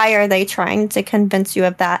 Why are they trying to convince you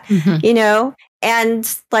of that?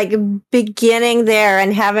 And like beginning there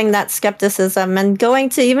and having that skepticism and going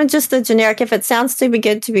to even just the generic, if it sounds too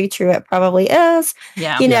good to be true, it probably is,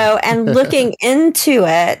 and looking into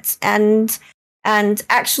it and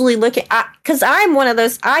actually looking at, because I'm one of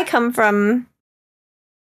those, I come from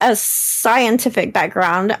a scientific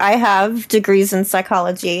background. I have degrees in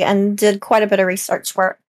psychology and did quite a bit of research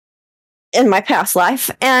work in my past life.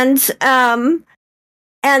 And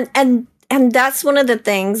that's one of the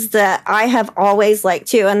things that I have always liked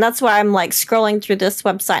too. And that's why I'm like scrolling through this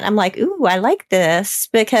website. I'm like, ooh, I like this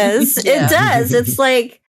because it does. It's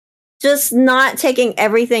like just not taking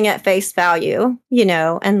everything at face value,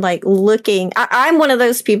 and like looking. I'm one of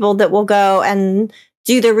those people that will go and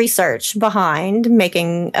do the research behind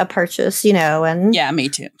making a purchase, and me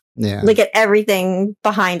too. Yeah. Look at everything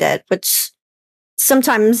behind it, which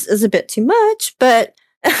sometimes is a bit too much, but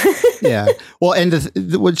well, and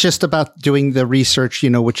what's just about doing the research,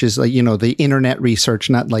 which is like, the internet research,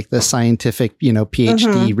 not like the scientific,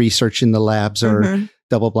 PhD research in the labs or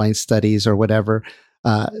double blind studies or whatever.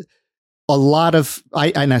 A lot of,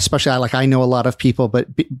 and especially I know a lot of people, but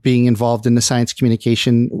being involved in the science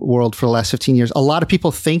communication world for the last 15 years, a lot of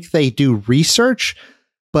people think they do research,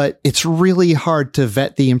 but it's really hard to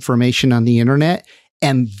vet the information on the internet.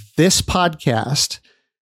 And this podcast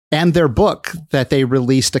and their book that they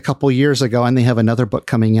released a couple years ago, and they have another book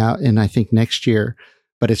coming out in, I think, next year.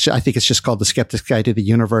 But I think it's just called The Skeptic's Guide to the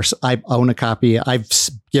Universe. I own a copy. I've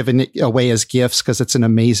given it away as gifts because it's an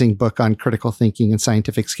amazing book on critical thinking and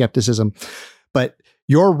scientific skepticism. But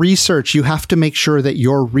your research, you have to make sure that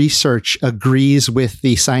your research agrees with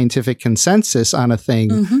the scientific consensus on a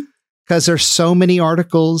thing. Because there's so many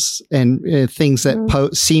articles and things that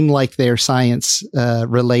seem like they're science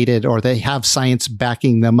related, or they have science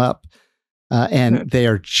backing them up. And they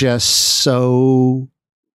are just so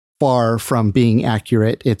far from being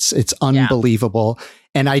accurate. It's unbelievable.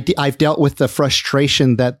 And I've dealt with the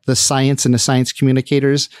frustration that the science and the science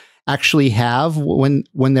communicators actually have when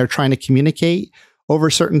they're trying to communicate over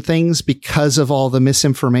certain things because of all the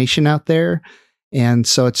misinformation out there. And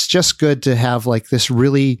so it's just good to have like this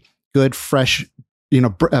really good, fresh,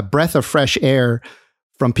 a breath of fresh air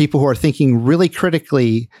from people who are thinking really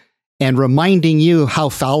critically and reminding you how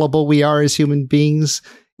fallible we are as human beings,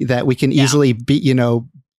 that we can easily be,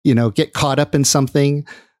 get caught up in something.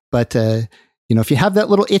 But, if you have that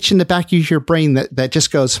little itch in the back of your brain that just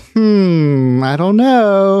goes, I don't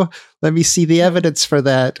know, let me see the evidence for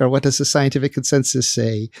that. Or what does the scientific consensus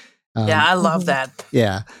say? I love that.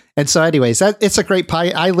 Yeah. And so anyways, it's a great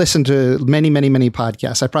I listen to many, many, many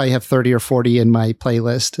podcasts. I probably have 30 or 40 in my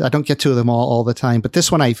playlist. I don't get to them all the time, but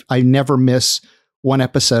this one, I never miss one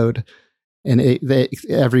episode, and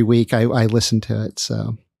every week I listen to it.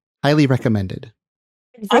 So highly recommended.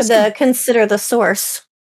 For Awesome. the consider the source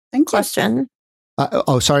Thank you. question.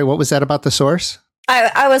 Sorry. What was that about the source?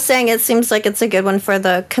 I was saying it seems like it's a good one for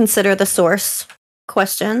the consider the source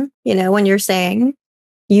question. You know, when you're saying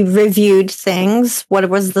you reviewed things, what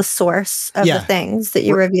was the source of the things that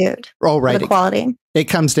you reviewed? Oh, right. The quality. It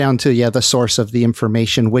comes down to, the source of the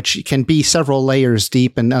information, which can be several layers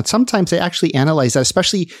deep. And sometimes they actually analyze that,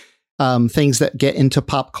 especially things that get into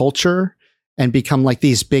pop culture and become like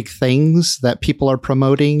these big things that people are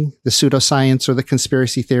promoting, the pseudoscience or the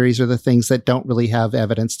conspiracy theories or the things that don't really have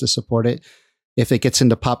evidence to support it. If it gets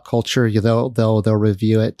into pop culture, they'll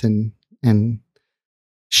review it and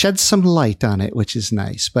shed some light on it, which is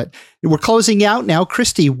nice. But we're closing out now.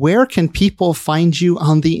 Christy, where can people find you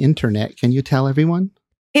on the internet? Can you tell everyone?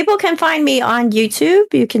 People can find me on YouTube.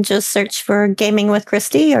 You can just search for Gaming with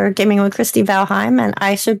Christy or Gaming with Christy Valheim, and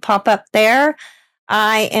I should pop up there.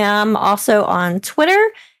 I am also on Twitter,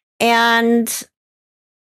 and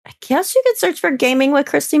I guess you could search for Gaming with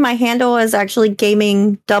Christy. My handle is actually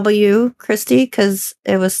Gaming W Christy because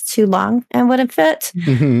it was too long and wouldn't fit.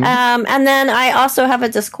 Mm-hmm. And then I also have a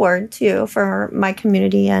Discord too for my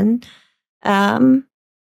community and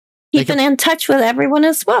keeping in touch with everyone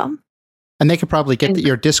as well. And they could probably get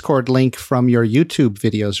your Discord link from your YouTube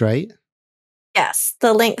videos, right? Yes,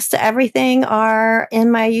 the links to everything are in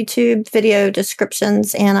my YouTube video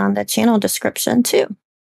descriptions and on the channel description too.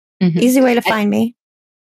 Mm-hmm. Easy way to find me.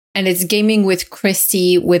 And it's Gaming with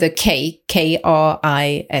Christy with a K,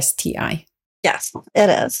 Kristi. Yes, it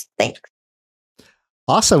is. Thanks.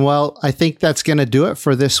 Awesome. Well, I think that's going to do it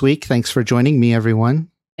for this week. Thanks for joining me, everyone.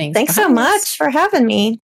 Thanks so much for having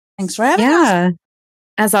me. Thanks for having us.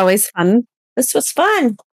 As always, fun. This was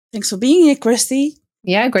fun. Thanks for being here, Christy.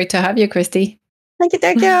 Yeah, great to have you, Christy. Thank you.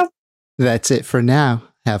 Thank you. That's it for now.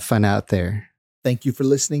 Have fun out there. Thank you for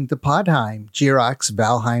listening to Podheim, Jirok's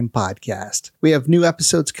Valheim podcast. We have new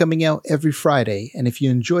episodes coming out every Friday, and if you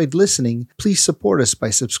enjoyed listening, please support us by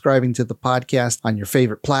subscribing to the podcast on your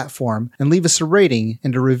favorite platform and leave us a rating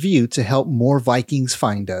and a review to help more Vikings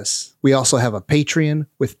find us. We also have a Patreon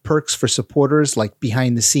with perks for supporters like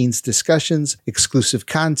behind-the-scenes discussions, exclusive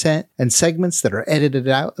content, and segments that are edited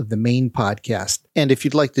out of the main podcast. And if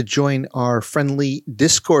you'd like to join our friendly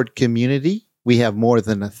Discord community, we have more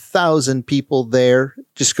than 1,000 people there.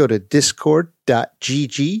 Just go to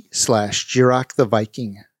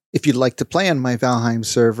discord.gg/JirokTheViking. If you'd like to play on my Valheim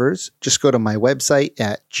servers, just go to my website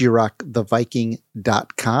at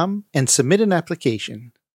JirokTheViking.com and submit an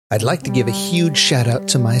application. I'd like to give a huge shout out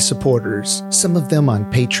to my supporters, some of them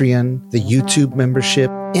on Patreon, the YouTube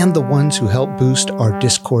membership, and the ones who help boost our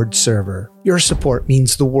Discord server. Your support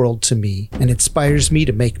means the world to me and inspires me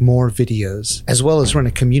to make more videos, as well as run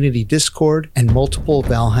a community Discord and multiple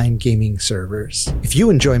Valheim gaming servers. If you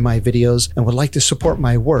enjoy my videos and would like to support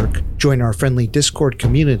my work, join our friendly Discord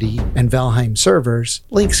community and Valheim servers.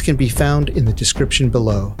 Links can be found in the description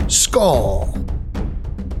below. Skål!